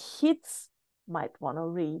your kids might want to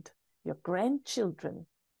read, your grandchildren.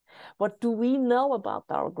 What do we know about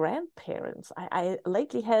our grandparents? I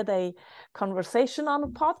lately had a conversation on a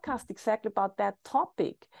podcast exactly about that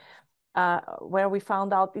topic, where we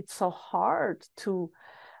found out it's so hard to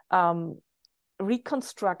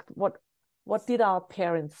reconstruct what did our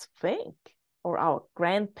parents think, or our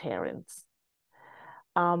grandparents.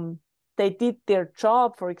 They did their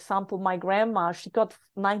job. For example, my grandma, she got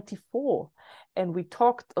 94, and we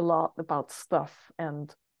talked a lot about stuff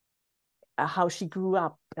and how she grew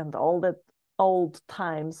up and all that old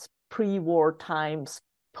times, pre-war times,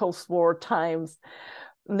 post-war times.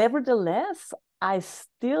 Nevertheless, I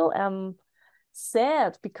still am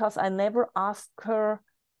sad because I never asked her,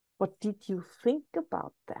 what did you think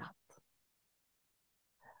about that?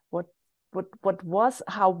 What was,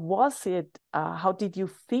 how was it? How did you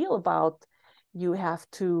feel about, you have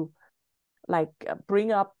to like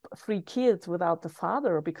bring up 3 kids without the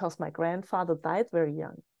father, because my grandfather died very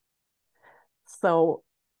young. So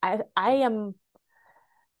I am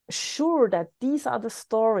sure that these are the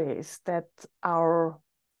stories that our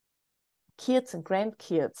kids and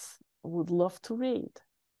grandkids would love to read.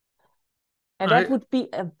 And that would be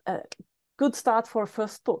a good start for a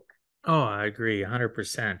first book. Oh, I agree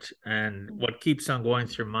 100%. And what keeps on going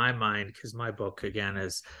through my mind, because my book, again,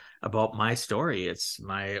 is about my story. It's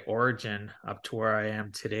my origin up to where I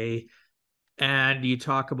am today. And you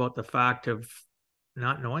talk about the fact of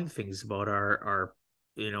not knowing things about our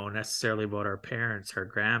necessarily about our parents, our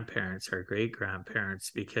grandparents, our great grandparents,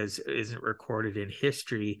 because it isn't recorded in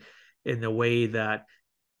history in the way that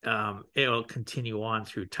it'll continue on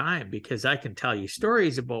through time. Because I can tell you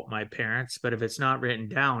stories about my parents, but if it's not written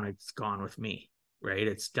down, it's gone with me, right?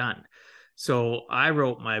 It's done. So I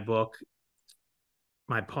wrote my book,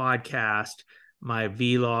 my podcast, my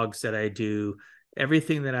vlogs that I do.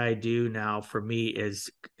 Everything that I do now for me is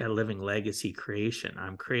a living legacy creation.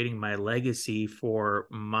 I'm creating my legacy for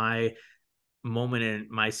my moment in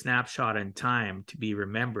my snapshot in time to be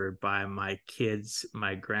remembered by my kids,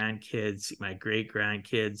 my grandkids, my great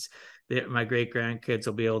grandkids. My great grandkids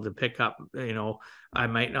will be able to pick up, I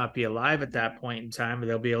might not be alive at that point in time, but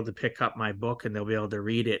they'll be able to pick up my book and they'll be able to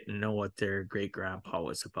read it and know what their great grandpa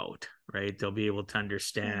was about, right? They'll be able to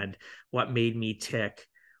understand what made me tick,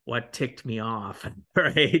 what ticked me off,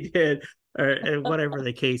 right? or whatever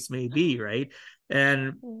the case may be, right?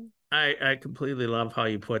 And I completely love how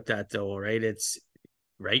you put that, though, right? It's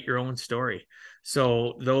write your own story.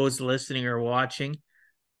 So those listening or watching,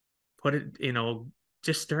 put it,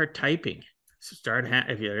 just start typing.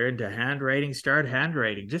 If you're into handwriting, start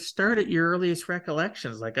handwriting. Just start at your earliest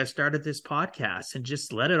recollections, like I started this podcast, and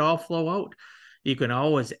just let it all flow out. You can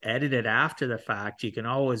always edit it after the fact. You can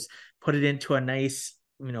always put it into a nice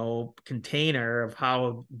container of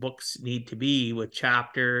how books need to be, with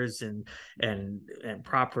chapters and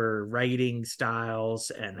proper writing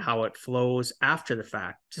styles and how it flows after the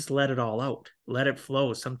fact. Just let it all out, let it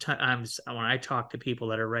flow. Sometimes when I talk to people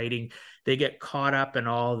that are writing, they get caught up in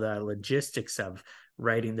all the logistics of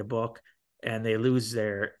writing the book, and they lose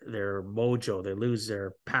their mojo, they lose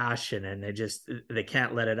their passion, and they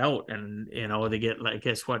can't let it out, and they get, like, I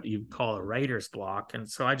guess what you call a writer's block. And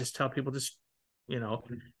so I just tell people, just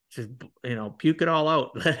puke it all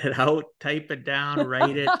out, let it out, type it down,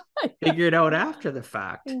 write it, figure it out after the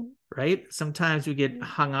fact, right? Sometimes we get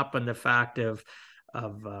hung up on the fact of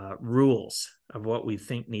rules of what we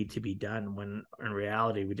think need to be done, when in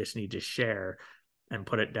reality we just need to share and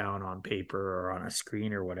put it down on paper or on a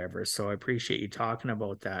screen or whatever. So I appreciate you talking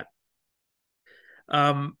about that.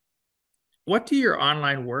 What do your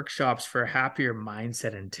online workshops for a happier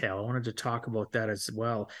mindset entail? I wanted to talk about that as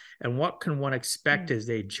well. And what can one expect Mm. as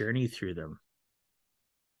they journey through them?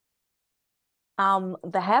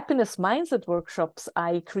 The happiness mindset workshops,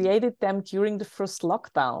 I created them during the first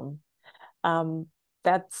lockdown. Um,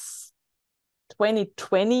 that's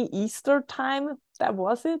 2020 Easter time. That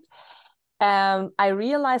was it. And I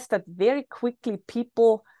realized that very quickly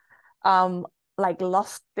people like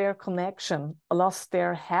lost their connection, lost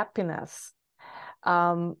their happiness.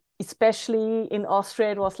 Especially in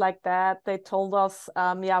Austria, it was like that. They told us,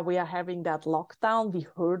 yeah, we are having that lockdown. We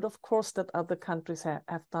heard, of course, that other countries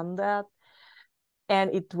have done that.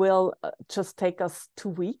 And it will just take us 2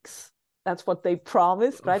 weeks. That's what they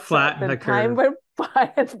promised, right? So Flatten the the time curve. went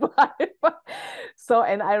by and by. So,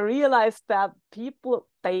 and I realized that people,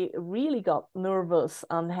 they really got nervous,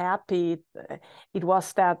 unhappy. It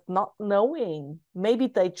was that not knowing. Maybe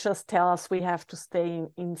they just tell us we have to stay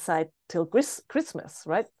inside till Christmas,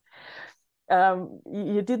 right?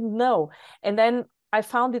 You didn't know. And then I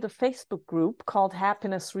founded a Facebook group called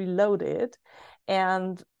Happiness Reloaded,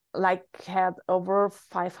 and like had over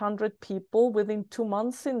 500 people within 2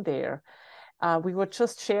 months in there. We were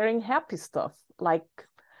just sharing happy stuff like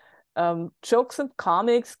jokes and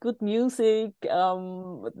comics, good music,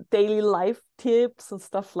 daily life tips and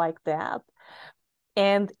stuff like that.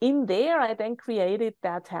 And in there, I then created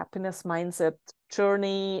that happiness mindset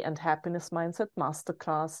journey and happiness mindset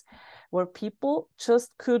masterclass where people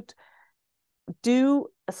just could do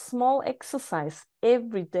a small exercise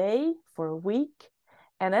every day for a week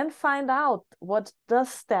and then find out what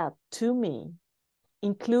does that to me,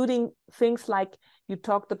 including things like you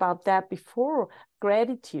talked about that before,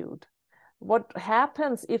 gratitude. What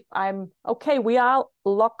happens if I'm okay, we are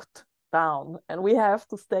locked down and we have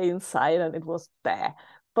to stay inside and it was bad.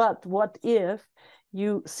 But what if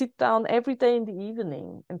you sit down every day in the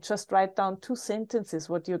evening and just write down 2 sentences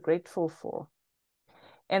what you're grateful for?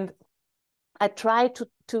 And I try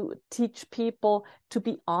to teach people to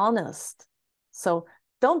be honest. So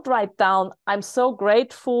don't write down, I'm so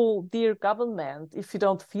grateful, dear government, if you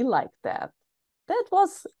don't feel like that. That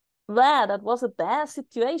was bad. That was a bad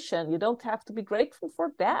situation. You don't have to be grateful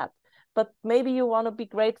for that. But maybe you want to be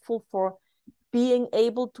grateful for being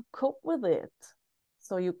able to cope with it.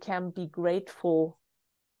 So you can be grateful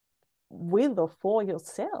with or for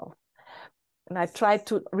yourself. And I try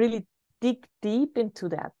to really dig deep into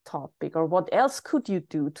that topic, or what else could you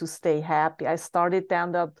do to stay happy. I started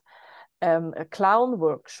down that clown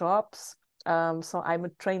workshops. So I'm a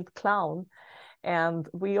trained clown, and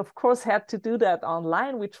we of course had to do that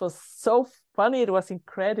online, which was so funny. It was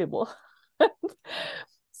incredible.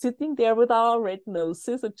 Sitting there with our red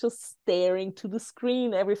noses and just staring to the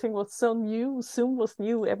screen. Everything was so new. Zoom was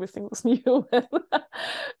new. Everything was new.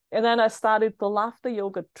 And then I started the laughter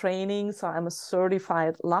yoga training. So I'm a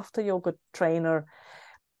certified laughter yoga trainer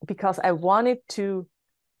because I wanted to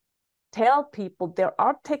tell people there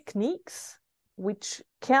are techniques which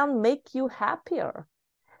can make you happier.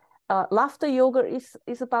 Laughter yoga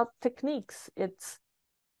is about techniques. It's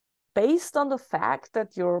based on the fact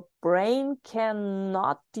that your brain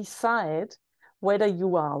cannot decide whether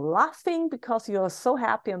you are laughing because you are so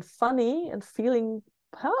happy and funny and feeling,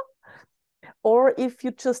 huh? Or if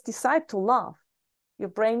you just decide to laugh. Your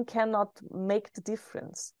brain cannot make the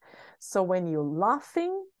difference. So when you're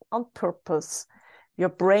laughing on purpose, your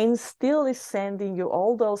brain still is sending you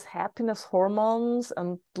all those happiness hormones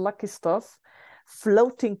and lucky stuff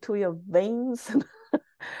floating to your veins.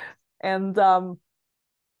 And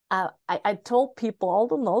I told people all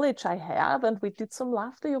the knowledge I have, and we did some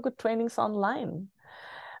laughter yoga trainings online.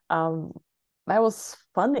 Um, that was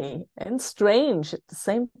funny and strange at the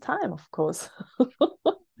same time, of course.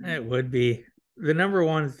 It would be the number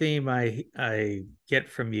one theme I get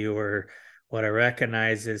from you, or what I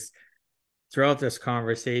recognize is throughout this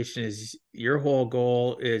conversation, is your whole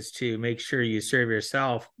goal is to make sure you serve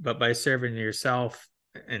yourself, but by serving yourself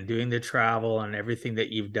and doing the travel and everything that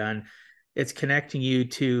you've done, it's connecting you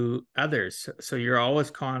to others. So you're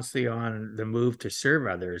always constantly on the move to serve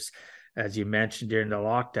others, as you mentioned during the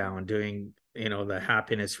lockdown, doing the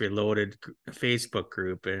Happiness Reloaded Facebook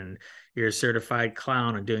group, and you're a certified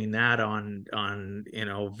clown and doing that on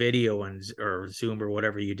video and or Zoom or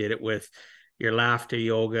whatever you did it with, your laughter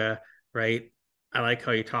yoga, right? I like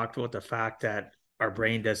how you talked about the fact that our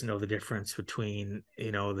brain doesn't know the difference between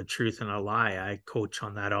the truth and a lie. I coach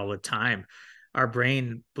on that all the time. Our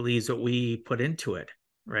brain believes what we put into it,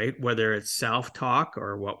 right? Whether it's self-talk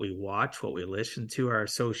or what we watch, what we listen to, our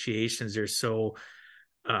associations are so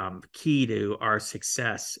key to our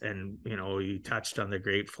success. And you touched on the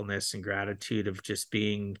gratefulness and gratitude of just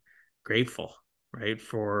being grateful, right,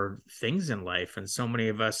 for things in life. And so many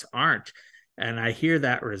of us aren't. And I hear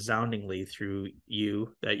that resoundingly through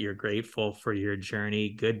you, that you're grateful for your journey,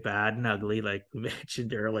 good, bad, and ugly, like we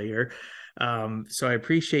mentioned earlier. So I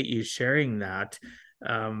appreciate you sharing that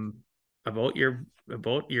um, about your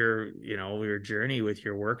your journey with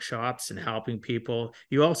your workshops and helping people.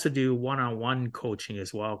 You also do one-on-one coaching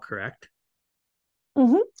as well, correct?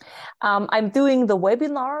 Mm-hmm. I'm doing the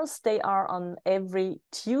webinars. They are on every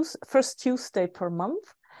first Tuesday per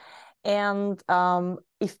month. And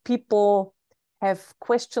if people have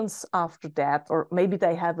questions after that, or maybe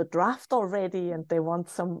they have a draft already and they want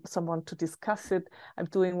someone to discuss it, I'm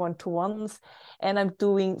doing one-to-ones, and I'm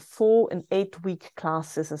doing 4 and 8 week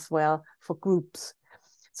classes as well for groups.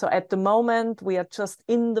 So at the moment, we are just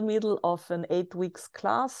in the middle of an 8 weeks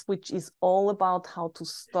class, which is all about how to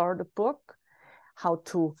start a book, how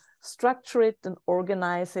to structure it and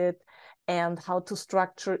organize it, and how to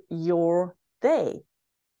structure your day.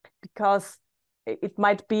 Because it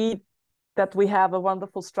might be that we have a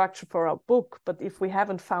wonderful structure for our book, but if we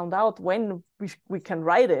haven't found out when we can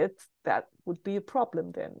write it, that would be a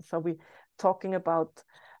problem then. So we're talking about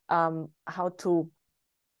how to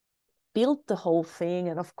build the whole thing.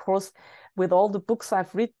 And of course, with all the books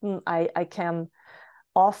I've written, I can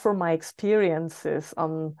offer my experiences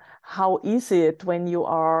on how is it when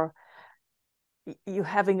you're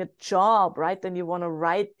having a job, right? And you want to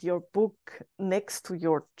write your book next to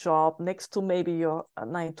your job, next to maybe your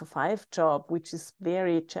 9-to-5 job, which is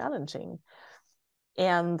very challenging.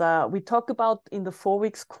 And we talk about in the 4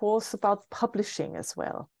 weeks course about publishing as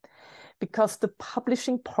well, because the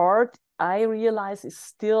publishing part, I realize, is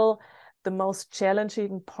still the most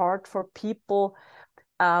challenging part for people.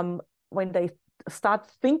 When they start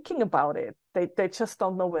thinking about it, they just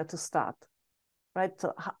don't know where to start. Right?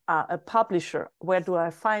 So, a publisher, where do I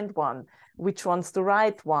find one? Which one's the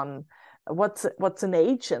right one? What's an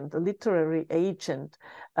agent, a literary agent?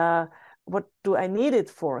 What do I need it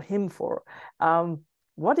for, him for?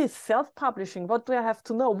 What is self-publishing? What do I have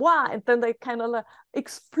to know? Why? And then they kind of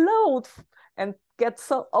explode and get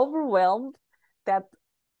so overwhelmed that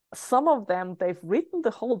some of them, they've written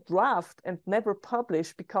the whole draft and never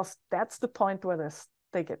published, because that's the point where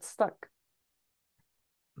they get stuck.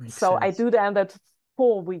 Makes so sense. I do that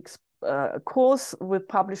 4 weeks course with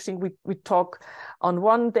publishing. We talk on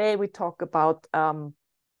one day, we talk about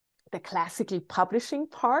the classical publishing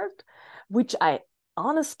part, which I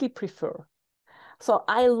honestly prefer. So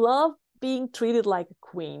I love being treated like a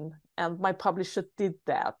queen, and my publisher did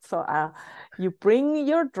that. So you bring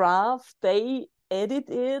your draft, they edit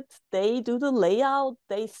it, they do the layout,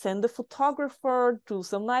 they send a photographer, do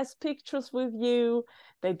some nice pictures with you,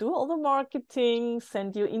 they do all the marketing,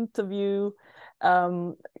 send you interview,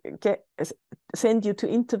 send you to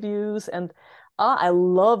interviews, and I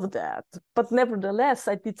love that. But nevertheless,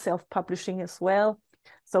 I did self-publishing as well.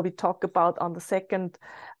 So we talk about on the second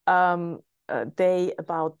day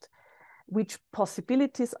about which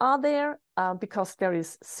possibilities are there, because there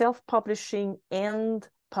is self-publishing and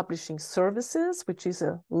publishing services, which is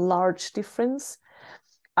a large difference.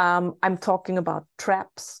 I'm talking about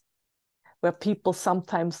traps, where people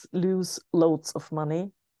sometimes lose loads of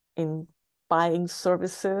money in buying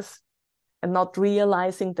services and not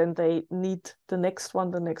realizing then they need the next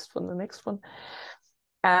one, the next one, the next one.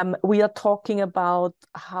 We are talking about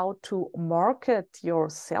how to market your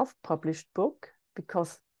self-published book,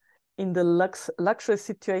 because in the luxury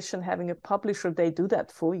situation, having a publisher, they do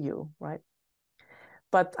that for you, right?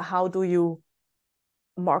 But how do you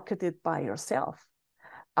market it by yourself?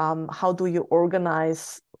 How do you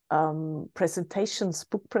organize presentations,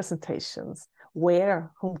 book presentations?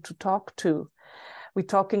 Where, whom to talk to? We're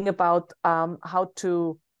talking about how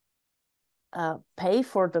to pay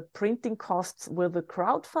for the printing costs with a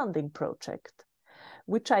crowdfunding project,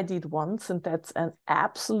 which I did once, and that's an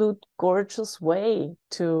absolute gorgeous way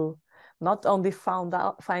to not only find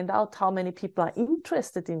out how many people are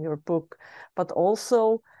interested in your book, but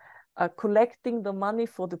also collecting the money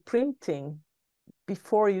for the printing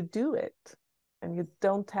before you do it, and you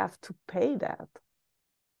don't have to pay that.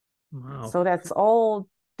 Wow. So that's all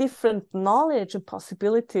different knowledge and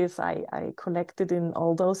possibilities I collected in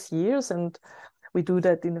all those years, and we do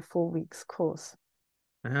that in a 4 weeks course.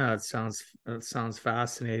 Yeah, it sounds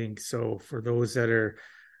fascinating. So for those that are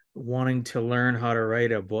wanting to learn how to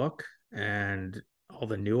write a book and all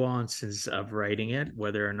the nuances of writing it,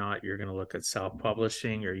 whether or not you're going to look at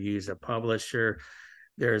self-publishing or use a publisher,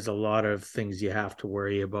 there's a lot of things you have to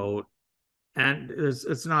worry about. And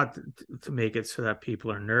it's not to make it so that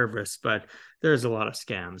people are nervous, but there's a lot of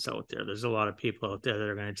scams out there. There's a lot of people out there that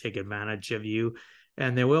are going to take advantage of you.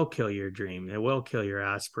 and they will kill your dream. They will kill your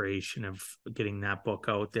aspiration of getting that book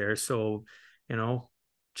out there. So,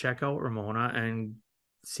 check out Ramona and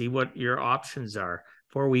see what your options are.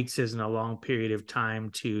 4 weeks isn't a long period of time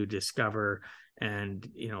to discover and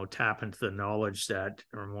tap into the knowledge that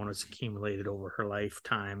Ramona's accumulated over her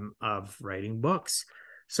lifetime of writing books.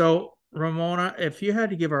 So, Ramona, if you had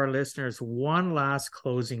to give our listeners one last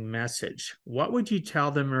closing message, what would you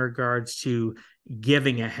tell them in regards to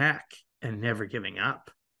giving a heck and never giving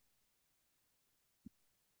up?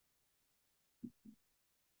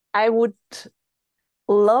 I would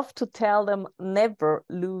love to tell them, never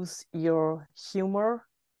lose your humor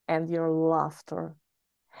and your laughter.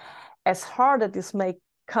 As hard as this may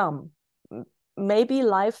come, maybe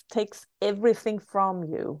life takes everything from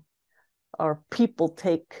you, or people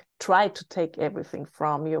try to take everything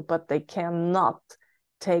from you, but they cannot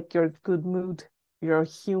take your good mood, your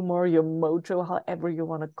humor, your mojo, however you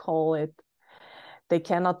want to call it. They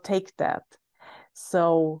cannot take that.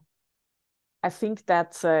 So I think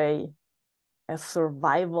that's a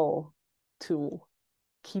survival tool,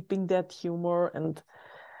 keeping that humor,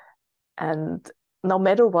 and no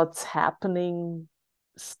matter what's happening,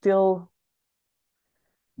 still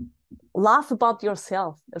laugh about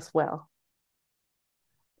yourself as well.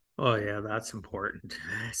 Oh yeah, that's important.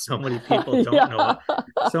 So many people don't know.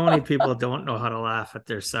 So many people don't know how to laugh at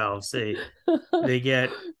themselves. They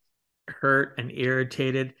get hurt and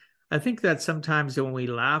irritated. I think that sometimes when we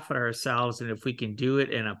laugh at ourselves, and if we can do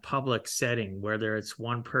it in a public setting, whether it's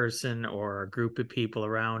one person or a group of people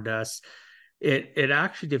around us, it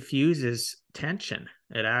actually diffuses tension.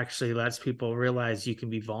 It actually lets people realize you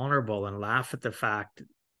can be vulnerable and laugh at the fact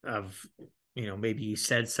of, maybe you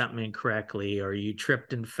said something incorrectly or you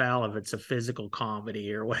tripped and fell, if it's a physical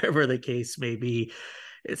comedy or whatever the case may be.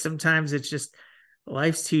 Sometimes it's just,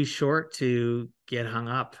 life's too short to get hung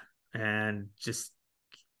up, and just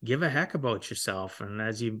give a heck about yourself. And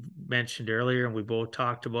as you mentioned earlier, and we both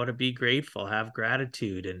talked about it, be grateful, have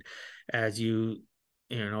gratitude. And as your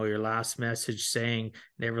last message saying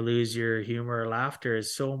never lose your humor or laughter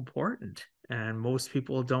is so important. And most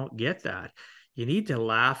people don't get that. You need to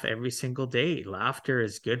laugh every single day. Laughter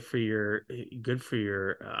is good for your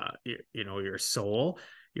your soul,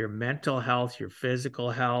 your mental health, your physical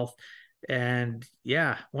health. And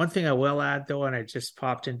yeah, one thing I will add though, and it just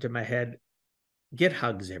popped into my head, get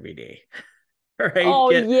hugs every day. Right? Oh,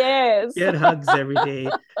 yes. Get hugs every day.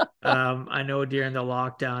 I know during the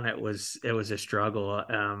lockdown it was a struggle.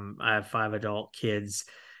 I have 5 adult kids,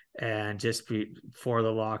 and just before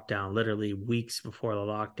the lockdown, literally weeks before the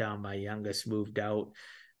lockdown, my youngest moved out.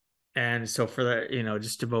 And so for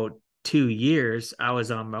just about 2 years, I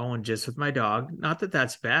was on my own just with my dog. Not that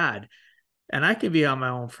that's bad. And I can be on my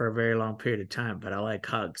own for a very long period of time, but I like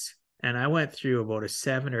hugs. And I went through about a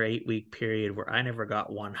 7 or 8 week period where I never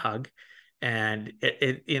got one hug. And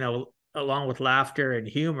along with laughter and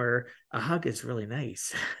humor, a hug is really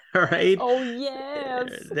nice. Right? Oh, yes.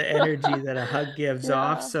 The energy that a hug gives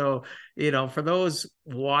off. Yeah. So, for those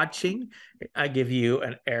watching, I give you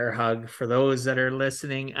an air hug. For those that are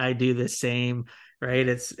listening, I do the same. Right?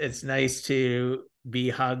 It's nice to be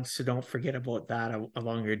hugged, so don't forget about that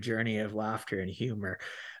along your journey of laughter and humor.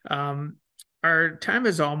 Our time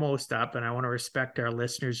is almost up, and I want to respect our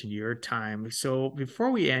listeners and your time. So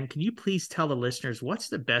before we end, can you please tell the listeners what's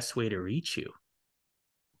the best way to reach you?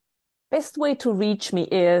 Best way to reach me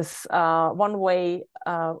is one way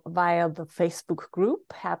via the Facebook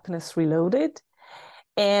group, Happiness Reloaded.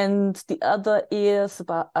 And the other is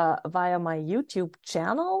via my YouTube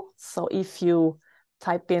channel. So if you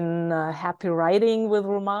type in Happy Writing with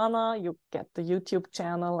Romana, you get the YouTube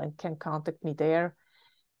channel and can contact me there.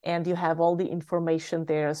 And you have all the information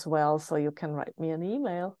there as well, so you can write me an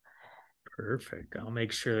email. Perfect. I'll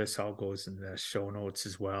make sure this all goes in the show notes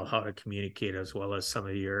as well, how to communicate, as well as some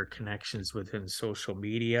of your connections within social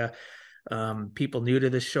media. People new to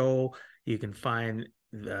the show, you can find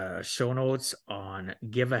the show notes on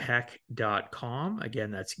giveaheck.com. Again,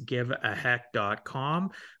 that's giveaheck.com.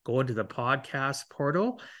 Go into the podcast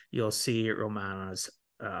portal. You'll see Romana's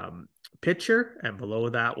picture, and below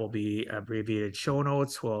that will be abbreviated show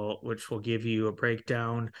notes, which will give you a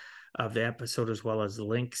breakdown of the episode, as well as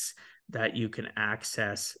links that you can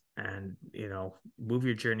access and move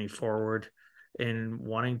your journey forward in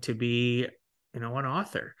wanting to be an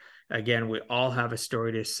author. Again, we all have a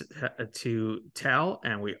story to tell,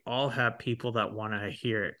 and we all have people that want to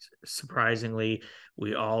hear it. Surprisingly,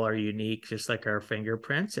 we all are unique, just like our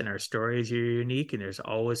fingerprints, and our stories are unique. And there's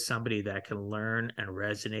always somebody that can learn and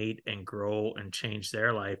resonate and grow and change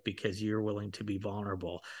their life because you're willing to be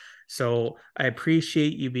vulnerable. So I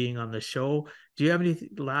appreciate you being on the show. Do you have any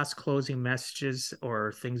last closing messages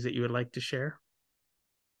or things that you would like to share?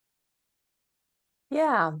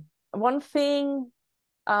 Yeah, one thing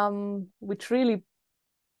which really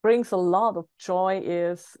brings a lot of joy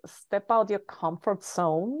is step out your comfort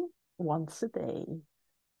zone once a day.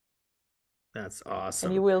 That's awesome.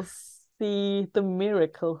 And you will see the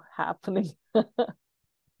miracle happening.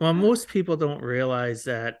 Well, most people don't realize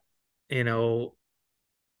that,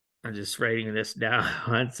 I'm just writing this down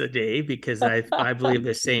once a day because I believe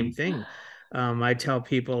the same thing. I tell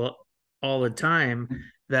people all the time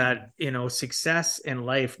that, success in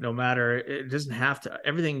life, no matter, it doesn't have to,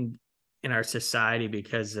 everything in our society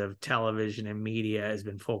because of television and media has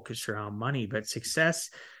been focused around money, but success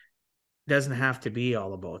doesn't have to be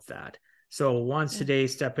all about that. So once a day,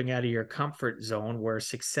 stepping out of your comfort zone where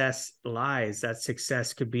success lies, that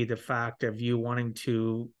success could be the fact of you wanting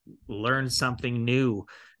to learn something new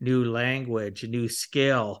language, a new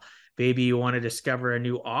skill. Maybe you want to discover a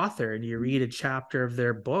new author and you read a chapter of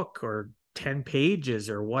their book or 10 pages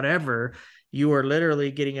or whatever. You are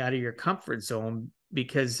literally getting out of your comfort zone,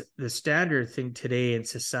 because the standard thing today in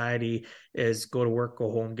society is go to work, go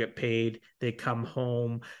home, get paid. They come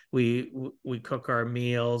home, we cook our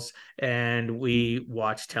meals, and we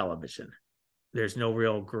watch television. There's no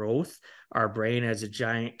real growth. Our brain has a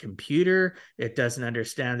giant computer. It doesn't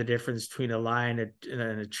understand the difference between a lie and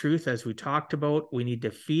a truth, as we talked about. We need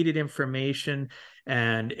to feed it information,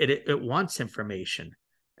 and it wants information.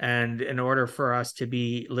 And in order for us to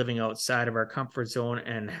be living outside of our comfort zone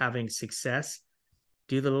and having success,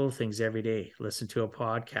 do the little things every day. Listen to a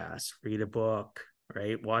podcast, read a book,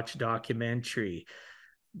 right? Watch a documentary,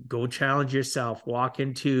 go challenge yourself, walk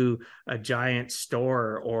into a giant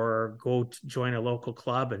store or go join a local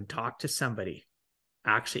club and talk to somebody.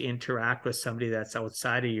 Actually interact with somebody that's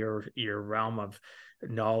outside of your realm of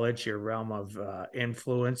knowledge, your realm of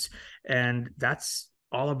influence. And that's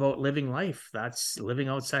all about living life. That's living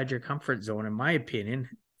outside your comfort zone, in my opinion,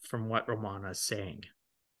 from what Ramona is saying.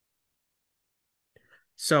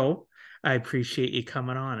 So I appreciate you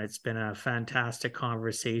coming on. It's been a fantastic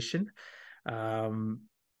conversation. Thank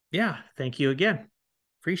you again.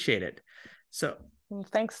 Appreciate it. So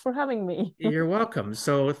thanks for having me. You're welcome.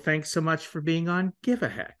 So thanks so much for being on Give a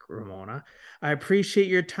Heck, Ramona. I appreciate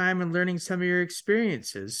your time and learning some of your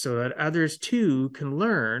experiences so that others too can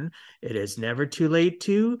learn it is never too late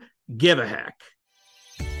to give a heck.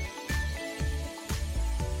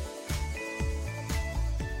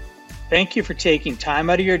 Thank you for taking time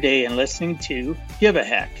out of your day and listening to Give a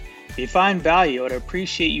Heck. If you find value, I'd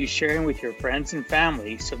appreciate you sharing with your friends and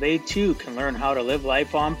family so they too can learn how to live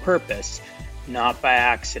life on purpose, not by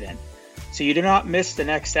accident. So you do not miss the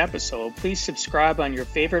next episode, please subscribe on your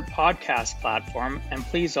favorite podcast platform, and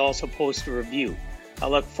please also post a review. I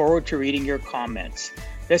look forward to reading your comments.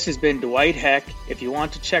 This has been Dwight Heck. If you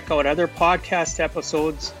want to check out other podcast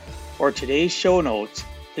episodes or today's show notes,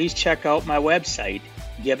 please check out my website,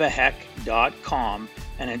 giveaheck.com.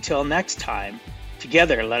 And until next time,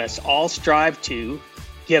 together let us all strive to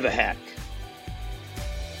give a heck.